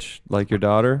dumb bitch like your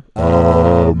daughter?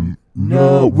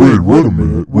 No.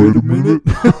 Wait a minute.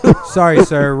 Sorry,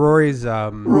 sir. Rory's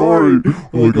Rory,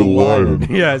 like a lion.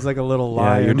 Yeah, it's like a little Yeah,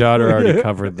 lion. your daughter already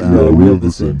covered that. Yeah, we have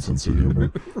the same sense of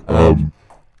humor.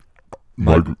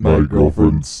 My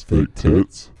girlfriend's fake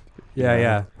tits.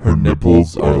 Yeah. Her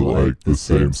nipples are like the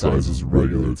same size as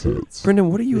regular tits.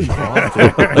 Brendan, what are you involved in?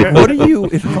 Like, what are you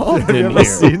involved Have you in ever here?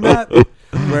 seen that?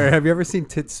 Where have you ever seen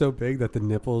tits so big that the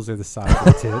nipples are the size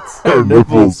of tits? Her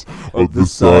nipples are the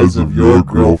size of your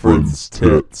girlfriend's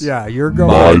tits. Yeah, your My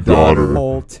girlfriend's daughter.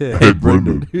 whole tit. Hey,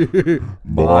 Brendan.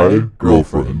 My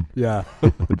girlfriend. Yeah.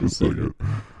 Just a second.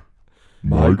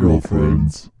 My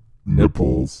girlfriend's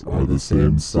nipples are the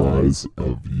same size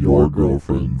of your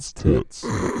girlfriend's tits.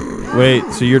 Wait,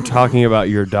 so you're talking about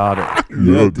your daughter?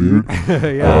 Yeah, dude.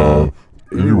 Yeah.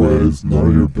 Anyways, none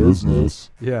of your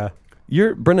business. Yeah.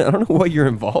 You're Brendan. I don't know what you're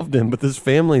involved in, but this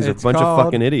family's It's a bunch of called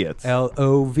fucking idiots.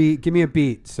 L-O-V. Give me a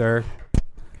beat, sir.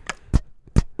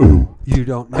 Ooh. You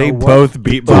don't know They what both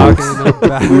beatbox. talking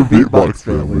about. We're beatbox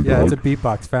family, Yeah, it's a dog.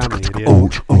 beatbox family,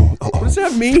 idiot. What does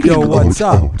that mean? Yo, what's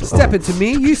up? Step into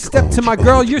me. You step to my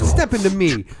girl. You're stepping to me.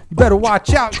 You better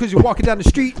watch out because you're walking down the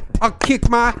street. I'll kick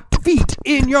my feet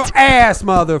in your ass,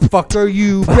 motherfucker.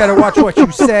 You better watch what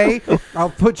you say.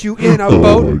 I'll put you in a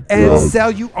boat and God.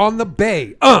 sell you on the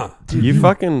bay. You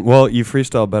fucking you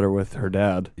freestyle better with her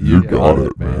dad. You got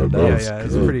it, man. That Yeah, was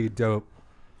it's good. pretty dope.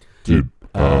 Dude,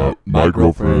 my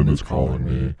girlfriend is calling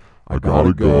me. I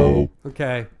gotta go.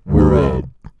 Okay. We're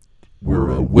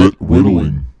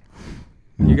whittling.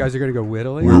 You guys are going to go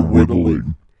whittling? We're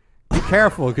whittling. Be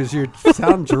careful because you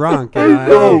sound drunk. And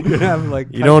know. you have, like,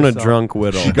 You don't want a yourself. drunk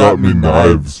whittle. She got me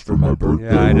knives for my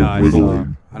birthday. Yeah, I know. I We're saw.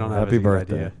 whittling. I don't know. Happy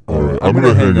birthday. All right, I'm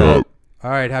gonna hang up. All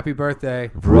right. Happy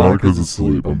birthday. Veronica's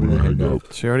asleep. I'm gonna hang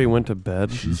up. She already went to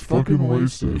bed. She's fucking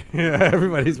wasted. Yeah,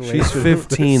 everybody's waiting. She's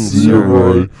 15, See you, sir.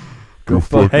 Rory. Go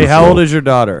fuck Hey, how old is your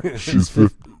daughter? She's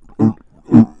 15.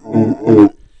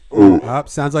 Oh,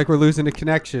 sounds like we're losing a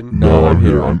connection. No, I'm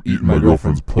here. I'm eating my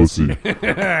girlfriend's pussy. All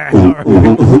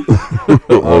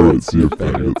right, see you,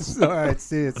 faggots. All right,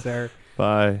 see you, sir.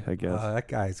 Bye, I guess. That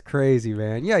guy's crazy,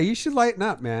 man. Yeah, you should lighten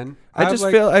up, man. I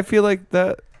feel like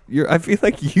that. I feel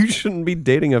like you shouldn't be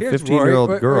dating a Here's 15-year-old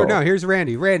Rory. girl. No, here's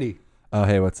Randy. Randy. Oh,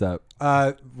 hey, what's up?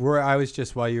 Rory, I was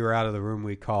just while you were out of the room.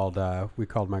 We called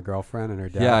my girlfriend and her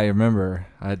dad. Yeah, I remember.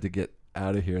 I had to get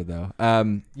out of here though.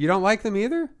 You don't like them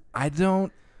either? I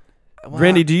don't. Well,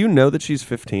 Randy, do you know that she's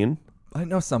 15? I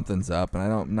know something's up, and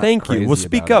I'm not. Thank you. crazy Well,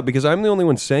 speak about up because I'm the only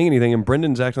one saying anything, and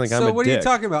Brendan's acting like I'm So a what dick. are you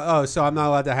talking about? Oh, so I'm not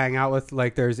allowed to hang out with,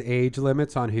 like, there's age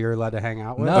limits on who you're allowed to hang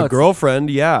out with? No, A it's-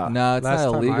 girlfriend, yeah. No, it's Last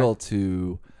not time illegal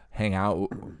to hang out.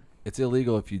 It's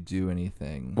illegal if you do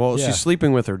anything. Well, Yeah. she's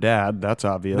sleeping with her dad. That's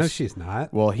obvious. No, she's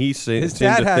not. Well, he seemed His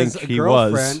dad to has think a he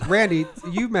girlfriend. was. Randy,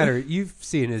 you met her. You've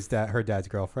seen her dad's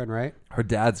girlfriend, right? Her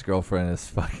dad's girlfriend is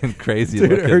fucking crazy Dude,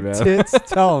 looking, her man. tits.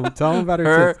 Tell him about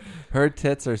her tits. Her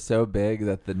tits are so big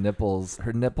that her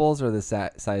nipples are the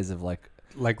size of like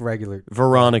like regular.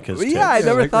 Veronica's tits. Yeah, I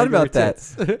never like thought regular about that.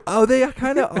 tits. Oh, they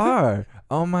kind of are.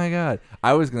 Oh my god,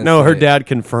 I was gonna. No, say, her dad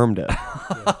confirmed it.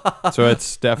 So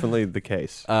it's definitely the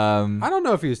case. I don't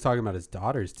know if he was talking about his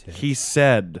daughter's tits. He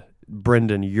said,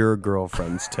 Brendan, your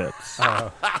girlfriend's tits.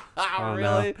 Oh,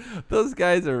 really? Those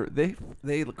guys are they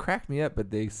crack me up,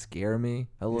 but they scare me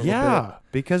a little Yeah,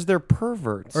 because they're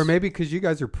perverts. or maybe because you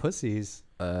guys are pussies.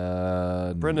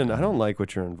 bit. Brendan, I don't like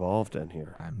what you're involved in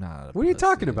here. I'm not. What are you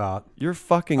talking about? You're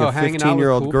fucking Oh, a hanging out with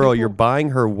 15-year-old cool girl. people? You're buying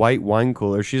her white wine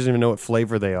cooler. She doesn't even know what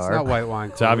flavor they It's are. not white wine.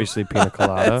 It's obviously pina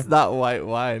colada. It's not white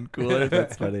wine cooler.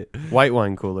 That's funny. White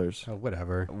wine coolers. Oh,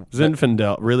 whatever.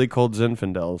 Zinfandel. Really cold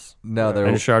Zinfandels. No, they're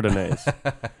And Chardonnays.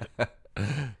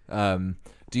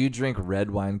 Do you drink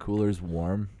red wine coolers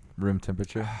warm, room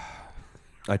temperature?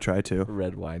 I try to.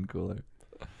 Red wine cooler.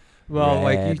 Well,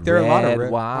 there are a lot of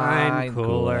red wine wine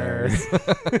coolers.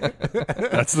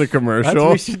 That's the commercial.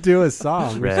 That's, we should do a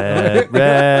song.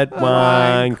 Red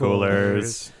wine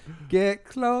coolers. Get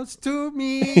close to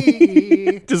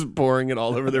me. Just pouring it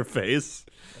all over their face.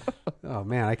 Oh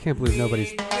man, I can't believe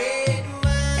nobody's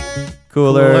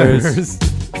Coolers.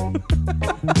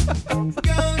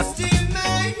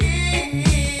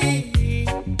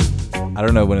 I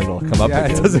don't know when it'll come up Yeah,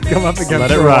 again. it doesn't come up again.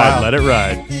 Let it for a ride. while. Let it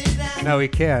ride. No, we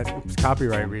can't. It's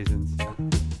copyright reasons.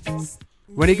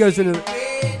 When he goes into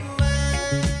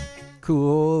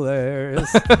coolers.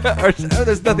 Oh,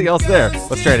 there's nothing else there.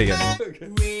 Let's try it again.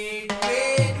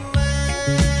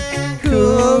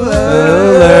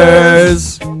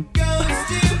 Coolers.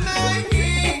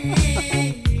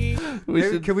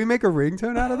 We Can we make a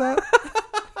ringtone out of that?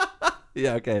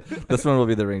 Yeah, okay. This one will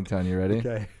be the ringtone. You ready?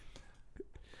 Okay.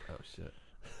 Oh shit.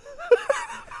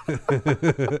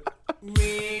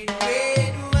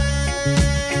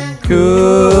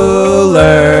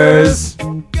 Coolers.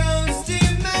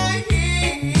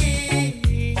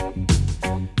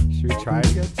 Should we try it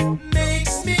again?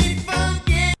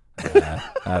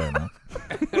 I don't know.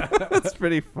 That's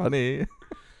pretty funny.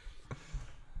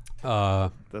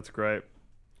 That's great.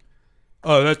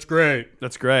 Oh, that's great.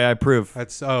 That's great. I approve.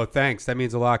 Thanks. That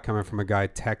means a lot coming from a guy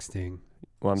texting.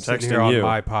 Well, I'm Sitting here on texting you.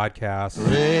 my podcast.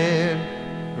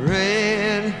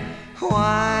 Red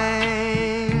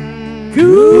wine.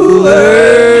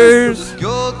 Coolers.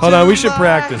 Go Hold on, we should to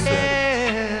practice my it.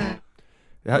 head.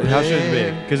 How should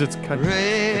it be? Because it's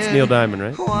Neil Diamond,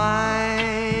 right?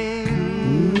 Wine.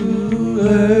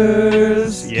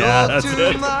 Coolers. Yeah, Go that's to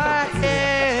it. my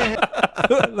head.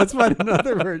 Let's find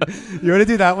another word. You want to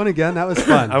do that one again? That was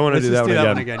fun. I wanna Let's do just that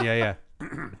one again. Yeah.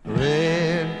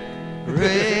 Red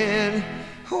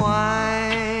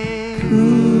wine.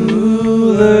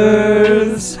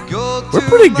 Coolers. Go We're to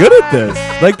pretty good my at this.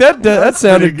 head. Like that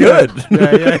sounded good.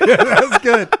 Yeah. That was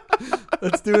good.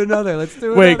 Let's do another.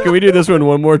 Wait, can we do this one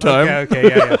more time? Okay.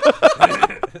 Yeah.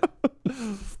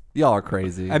 Y'all are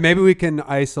crazy. And maybe we can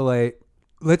isolate.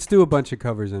 Let's do a bunch of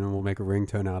covers and then we'll make a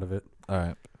ringtone out of it. All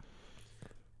right.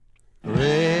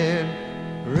 Red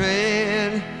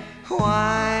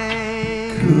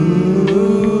wine.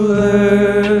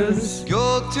 Coolers.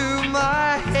 Go to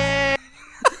my head.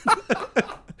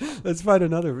 Let's find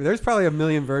another. There's probably a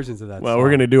million versions of that. Well, song. we're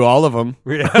going to do all of them.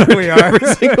 We are.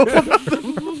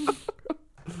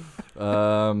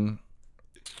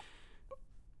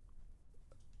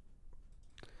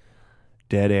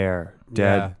 Dead air.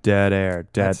 Yeah. Dead air.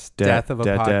 That's death of a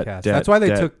podcast. That's why they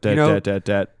took,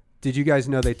 Dead. Did you guys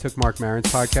know they took Mark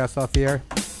Maron's podcast off the air?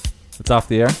 It's off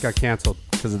the air Got canceled.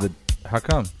 because of the. How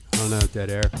come? I don't know. Dead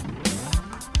air.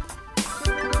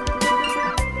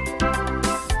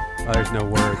 Oh, there's no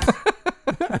words.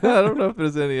 I don't know if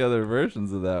there's any other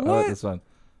versions of that. I like this one.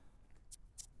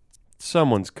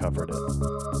 Someone's covered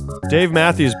it. Dave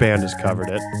Matthews Band has covered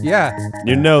it. Yeah.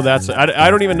 You know that's... I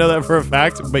don't even know that for a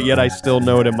fact, but yet I still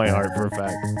know it in my heart for a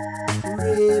fact.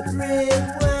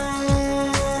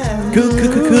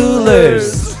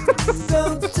 Coolers.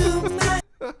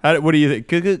 What do you think?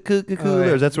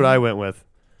 Coolers. That's what I went with.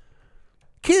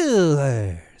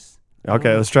 Killers.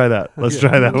 Okay, let's try that. Let's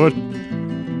try that one.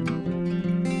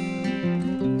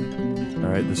 All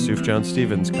right, the Soof John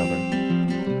Stevens cover.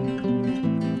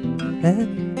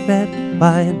 Red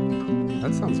wine.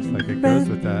 That sounds like it goes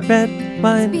with that. Red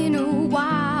wine. Been a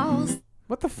while.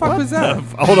 What the fuck was that?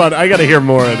 Hold on, I gotta hear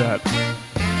more of that.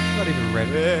 Not even red.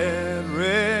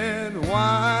 Red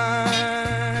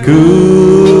wine.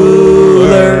 Coolers.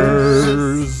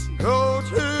 Go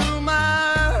to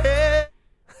my head.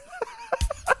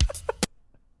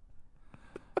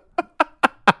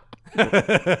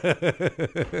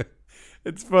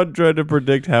 It's fun trying to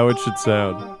predict how it should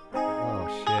sound. Oh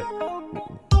shit.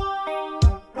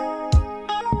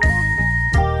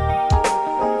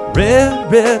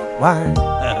 Red wine.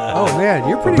 Oh man,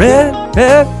 you're pretty Red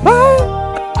good. wine.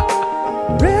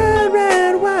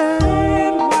 Red wine.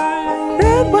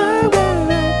 Red wine.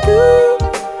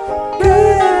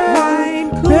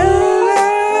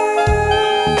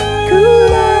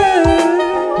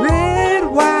 Red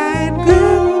wine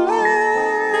cooler.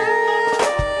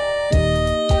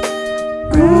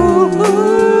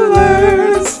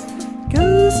 Coolers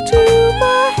goes to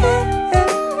my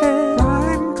head.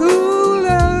 Wine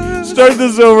cooler. Start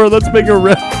this over. Let's make a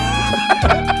red.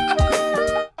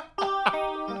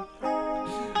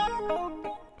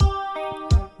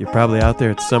 You're probably out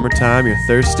there. It's summertime. You're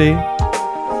thirsty.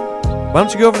 Why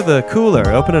don't you go over to the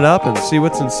cooler, open it up, and see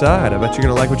what's inside? I bet you're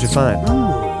gonna like what you find. Ooh,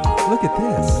 look at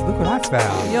this. Look what I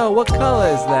found. Yo, what color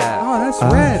is that? Oh, that's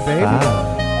red, baby.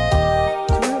 Wow.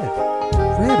 It's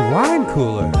red. Red wine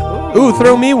cooler. Ooh,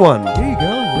 throw me one. Here you go.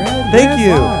 Red. Thank red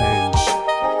you. Wine.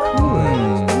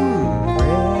 Coolers.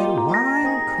 Red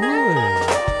wine cooler.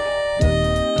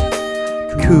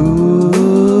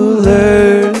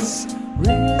 Coolers.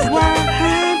 Red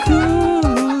wine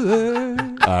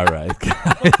cooler. All right,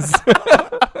 guys.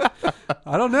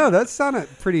 I don't know. That sounded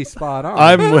pretty spot on.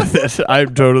 I'm with it. I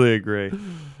totally agree.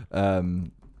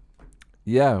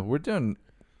 Yeah, we're doing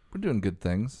good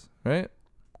things, right?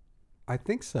 I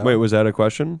think so. Wait, was that a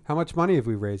question? How much money have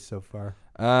we raised so far?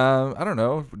 I don't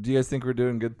know. Do you guys think we're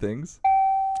doing good things?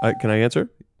 Can I answer?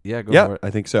 Yeah, go Yeah, for it. I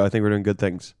think so. I think we're doing good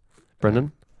things.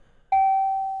 Brendan?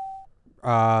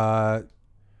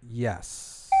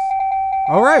 Yes.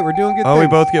 All right, we're doing good Oh, things.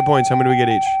 we both get points. How many do we get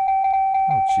each?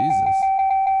 Oh, Jesus.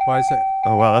 Why is that?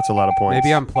 Oh, wow, that's a lot of points.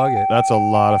 Maybe unplug it. That's a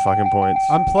lot of fucking points.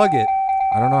 Unplug it.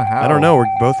 I don't know how. I don't know. We're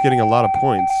both getting a lot of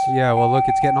points. Yeah, well, look,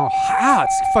 it's getting all hot.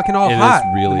 It's fucking all It is hot.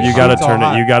 really You hot. gotta It's all turn it.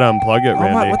 hot. You gotta unplug it, Oh my,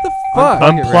 Randy. what the fuck?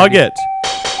 Unplug it, Unplug Randy. it.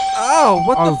 Oh,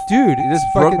 what Oh, the dude, it This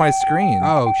just broke fucking, my screen.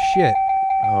 Oh shit!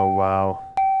 Oh, wow.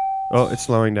 Oh, it's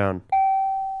slowing down.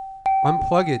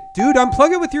 Unplug it, dude.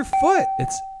 Unplug it with your foot.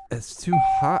 It's too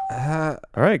hot.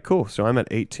 All right, cool. So I'm at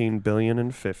 18 billion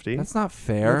and 50. That's not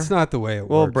fair. That's not the way it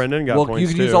Well, works. Brendan got well, points you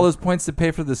can too. use all those points to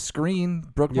pay for the screen.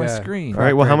 Broke my Yeah. screen. All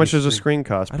right, well, how much does a Screen. screen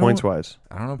cost, I don't- points wise?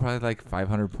 I don't know, probably like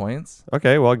 500 points.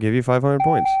 Okay, well, I'll give you 500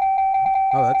 points.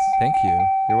 Oh, that's Thank you.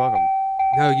 You're welcome.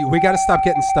 no. We got to stop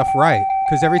getting stuff right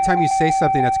because every time you say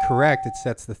something that's correct, it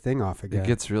sets the thing off again. It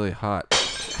gets really hot.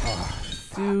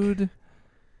 Dude.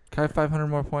 Can I have 500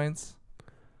 more points?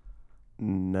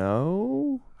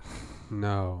 No.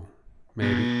 no,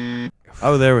 maybe.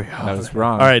 Oh, there we go. That was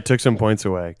wrong. All right, took some points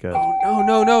away. Good. Oh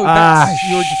no. Ah, That's,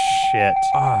 you're just. shit.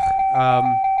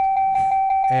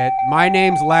 My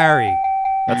name's Larry.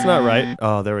 That's not right.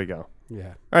 Oh, there we go. Yeah.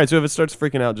 All right, so if it starts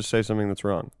freaking out, just say something that's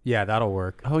wrong. Yeah, that'll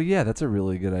work. Oh, yeah, that's a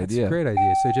really good That's idea. a great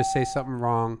idea. So just say something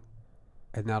wrong,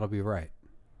 and that'll be right.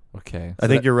 Okay. I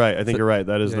think you're right. I think so- you're right.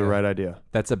 That is the Yeah. right idea.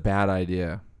 That's a bad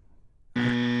idea.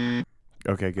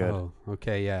 Okay, good. Oh,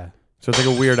 okay, yeah. So it's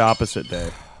like a weird opposite day.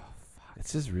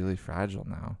 It's just really fragile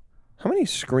now. How many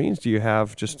screens do you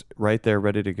have just right there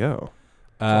ready to go?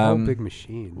 It's a whole big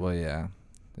machine. Well, yeah.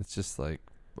 It's just like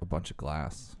a bunch of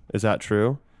glass. Is that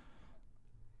true?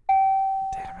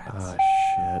 Damn it. Oh,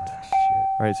 shit. Shit.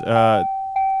 All right, so,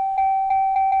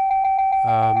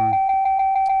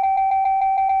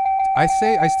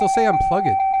 I still say unplug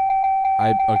it.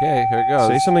 Okay, here it goes.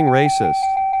 say something racist.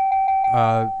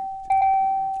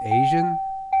 Asian?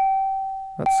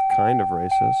 That's kind of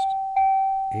racist.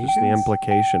 Just the Asians?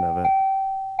 implication of it.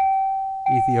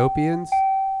 Ethiopians?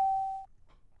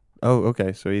 Oh,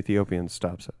 okay. So Ethiopian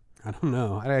stops it. I don't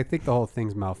know. I think the whole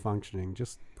thing's malfunctioning.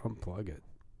 Just unplug it.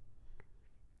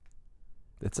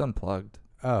 It's unplugged.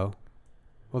 Oh.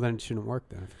 Well, then it shouldn't work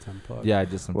then if it's unplugged. Yeah, I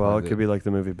just unplugged Well, it could be like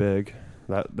the movie Big.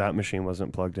 That machine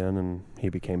wasn't plugged in, and he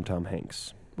became Tom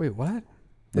Hanks. Wait, what?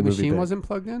 The The movie machine Big. wasn't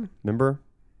plugged in? Remember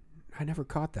I never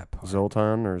caught that part.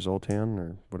 Zoltan or Zoltan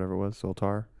or whatever it was,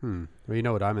 Zoltar? Well, you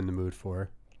know what I'm in the mood for.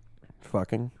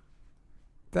 Fucking.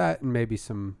 That and maybe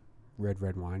some red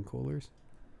wine coolers.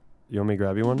 You want me to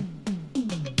grab you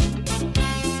one?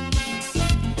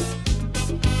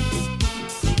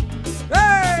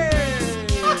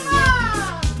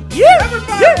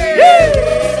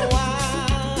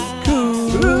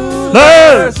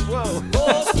 Coolers!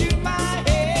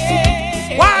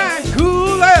 Wine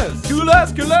coolers!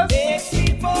 Coolers, coolers!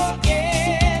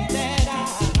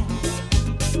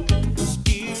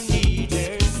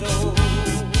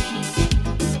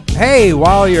 Hey,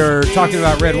 while you're talking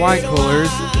about red wine coolers,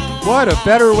 what a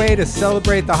better way to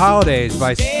celebrate the holidays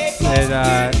other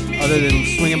than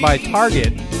swinging by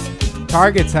Target.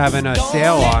 Target's having a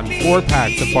sale on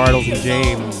 4-packs of Bartles and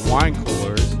James wine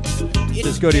coolers.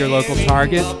 Just go to your local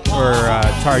Target or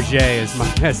Target,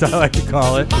 as I like to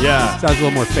call it. Yeah. Sounds a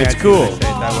little more fancy. It's cool. When I say it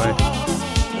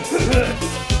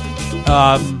that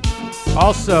way.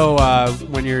 Also,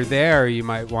 when you're there, you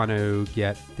might want to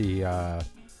get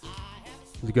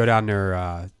go down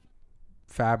their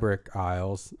fabric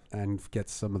aisles and get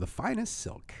some of the finest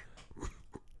silk.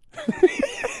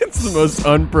 It's the most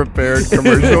unprepared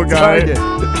commercial guy.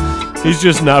 Target. He's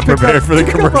just not prepared for the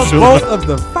Pick up a commercial. bolt of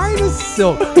the finest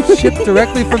silk shipped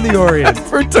directly from the Orient.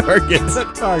 For Target.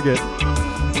 Target.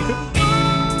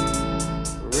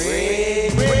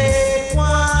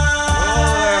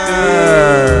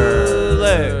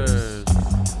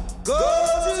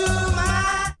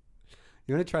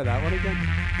 You want to try that one again?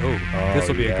 Oh, this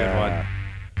will be a good one.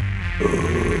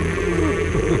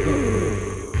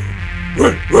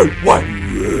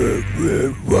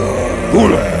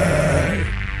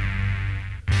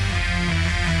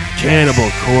 Cannibal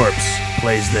Corpse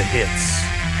plays the hits.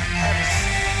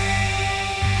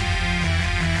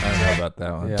 I don't know about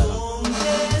that one. Yeah.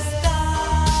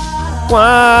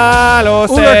 Qualo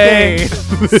Okay.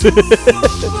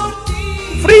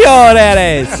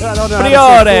 Friores. I don't know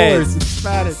how to say Friores. Flores in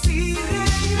Spanish.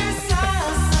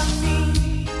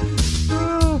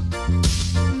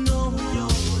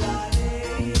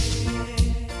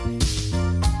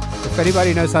 If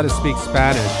anybody knows how to speak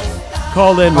Spanish,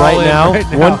 Call in Call right in now. right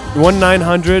now.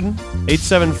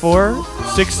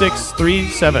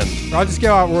 1-900-874-6637. I'll just give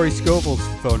out Rory Scovel's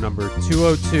phone number,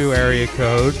 202 area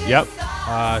code Yep.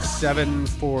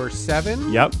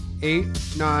 747 Yep.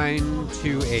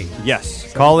 8928.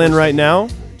 Yes. Call in right now.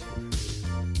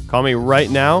 Call me right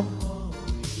now.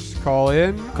 Just call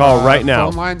in. Call right now.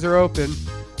 Phone lines are open.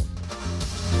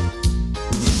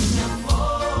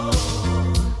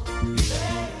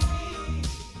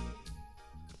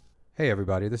 Hey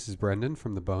everybody, this is Brendan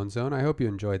from the Bone Zone. I hope you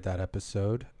enjoyed that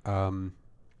episode. A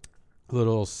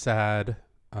little sad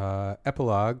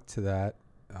epilogue to that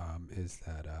is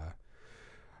that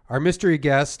our mystery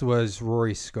guest was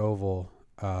Rory Scovel,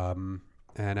 and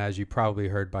as you probably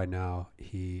heard by now,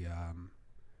 he's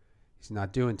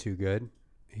not doing too good.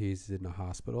 He's in the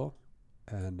hospital,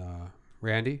 and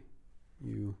Randy,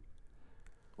 you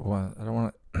Well, I don't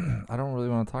want to. I don't really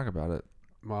want to talk about it.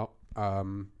 well.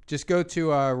 Just go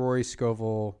to Rory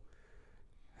Scovel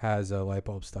has a light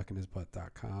bulb stuck in his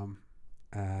butt.com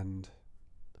and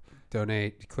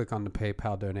donate. Click on the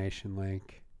PayPal donation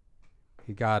link.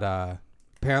 He got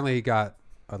apparently he got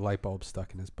a light bulb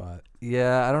stuck in his butt.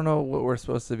 Yeah, I don't know what we're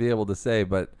supposed to be able to say,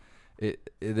 but it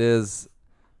is.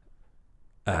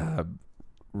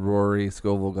 Rory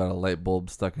Scovel got a light bulb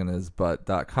stuck in his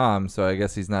butt.com, so I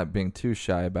guess he's not being too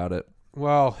shy about it.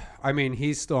 Well, I mean,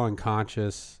 he's still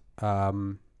unconscious.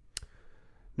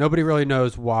 Nobody really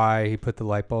knows why he put the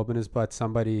light bulb in his butt.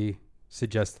 Somebody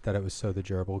suggested that it was so the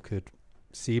gerbil could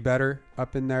see better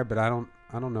up in there, but I don't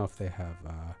know if they have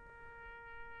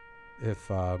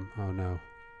oh no.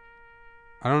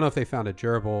 I don't know if they found a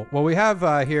gerbil. Well, we have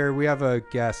here we have a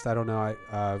guest. I don't know.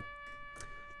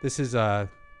 This is the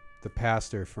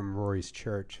pastor from Rory's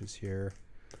church is here.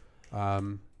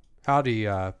 Howdy,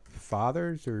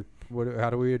 fathers, or what? How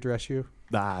do we address you?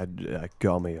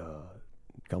 Call me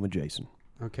Jason.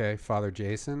 Okay, Father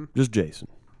Jason. Just Jason.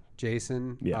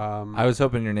 Jason. Yeah. I was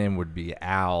hoping your name would be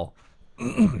Al.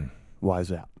 Why is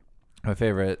that? My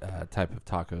favorite type of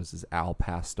tacos is Al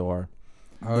Pastor.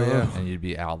 Oh yeah. And you'd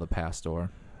be Al the Pastor.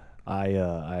 I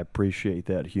appreciate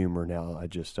that humor. Now I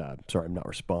just sorry I'm not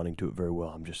responding to it very well.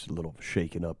 I'm just a little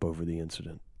shaken up over the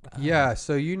incident. Yeah.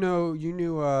 So you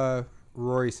knew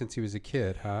Rory since he was a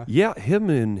kid, huh? Yeah, him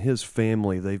and his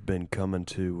family, they've been coming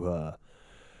to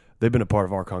they've been a part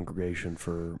of our congregation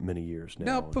for many years now.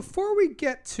 Now, before we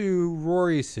get to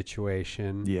Rory's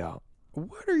situation, Yeah.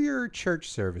 what are your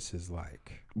church services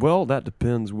like? Well, that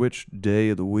depends which day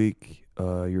of the week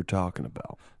you're talking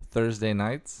about. Thursday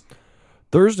nights?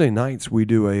 Thursday nights we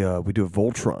do a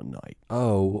Voltron night.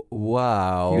 Oh,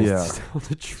 wow. Yeah.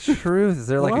 Truth. Is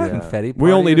there like a confetti party?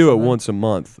 We only or do it something? once a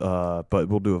month, but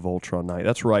we'll do a Voltron night.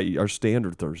 That's right. Our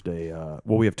standard Thursday, well,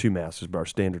 we have two masses, but our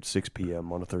standard 6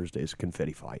 p.m. on a Thursday is a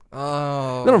confetti fight.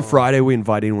 Oh. Then on Friday, we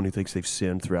invite anyone who thinks they've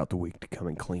sinned throughout the week to come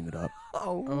and clean it up.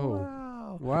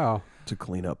 Oh, wow. To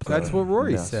clean up. That's the what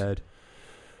Rory mess. said.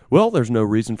 Well, there's no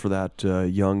reason for that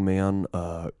young man.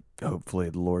 Hopefully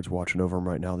the Lord's watching over him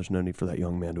right now. There's no need for that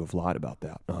young man to have lied about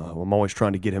that. I'm always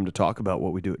trying to get him to talk about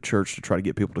what we do at church to try to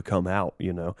get people to come out,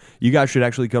 you know. You guys should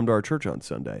actually come to our church on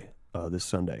Sunday, this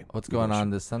Sunday. What's going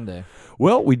on this Sunday?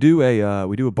 Well, we do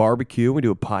a barbecue. We do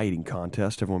a pie eating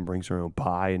contest. Everyone brings their own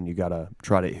pie, and you got to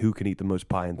try to who can eat the most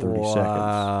pie in 30 seconds.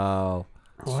 Wow.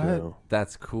 What? So,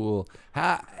 That's cool.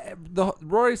 The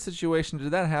Rory situation,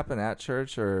 did that happen at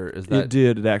church, or is that? it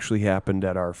did. It actually happened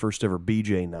at our first ever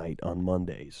BJ night on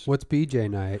Mondays. What's BJ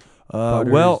night?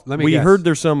 Butters- Well, let me we guess. heard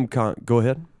there's some. Go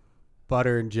ahead.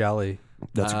 Butter and jelly.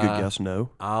 That's a good guess.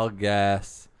 No. I'll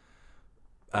guess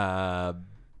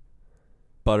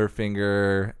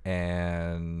Butterfinger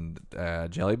and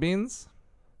jelly beans.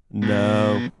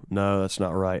 No, that's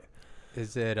not right.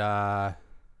 Is it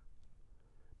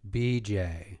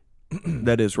BJ?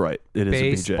 That is right. It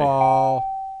is a BJ.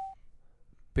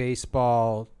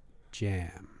 Baseball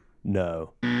jam.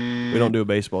 No, we don't do a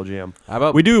baseball jam. How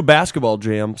about We do a basketball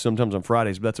jam sometimes on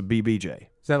Fridays, but that's a BBJ.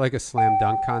 Is that like a slam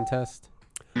dunk contest?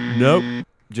 Nope.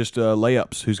 Just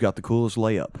layups. Who's got the coolest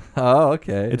layup? Oh,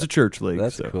 okay. It's a church league.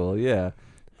 That's so. cool. Yeah.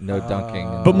 No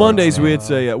dunking. But Mondays we'd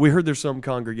say we heard there's some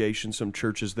congregations, some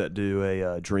churches that do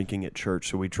a drinking at church,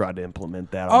 so we tried to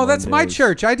implement that. Oh, on that's my Mondays.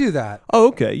 church. I do that. Oh,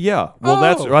 okay, yeah. Well,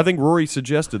 that's. Oh. I think Rory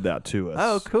suggested that to us.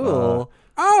 Oh, cool.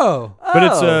 But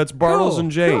it's Bartles cool,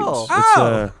 and James. cool. It's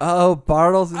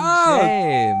Bartles and Oh.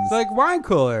 James. It's like wine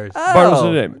coolers. Bartles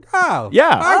and James. Oh.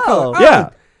 Yeah. Wine cooler. Yeah.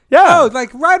 Yeah. Oh,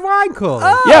 like red wine cooler.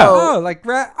 Yeah. Oh, like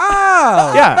red.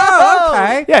 Oh. Yeah. Oh,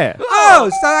 okay. Yeah. Oh,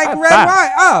 so like red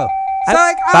wine. Oh. So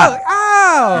like,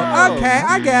 oh, okay,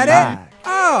 I get it.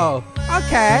 Oh,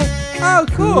 okay. Oh,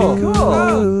 cool. Cool.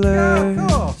 Oh,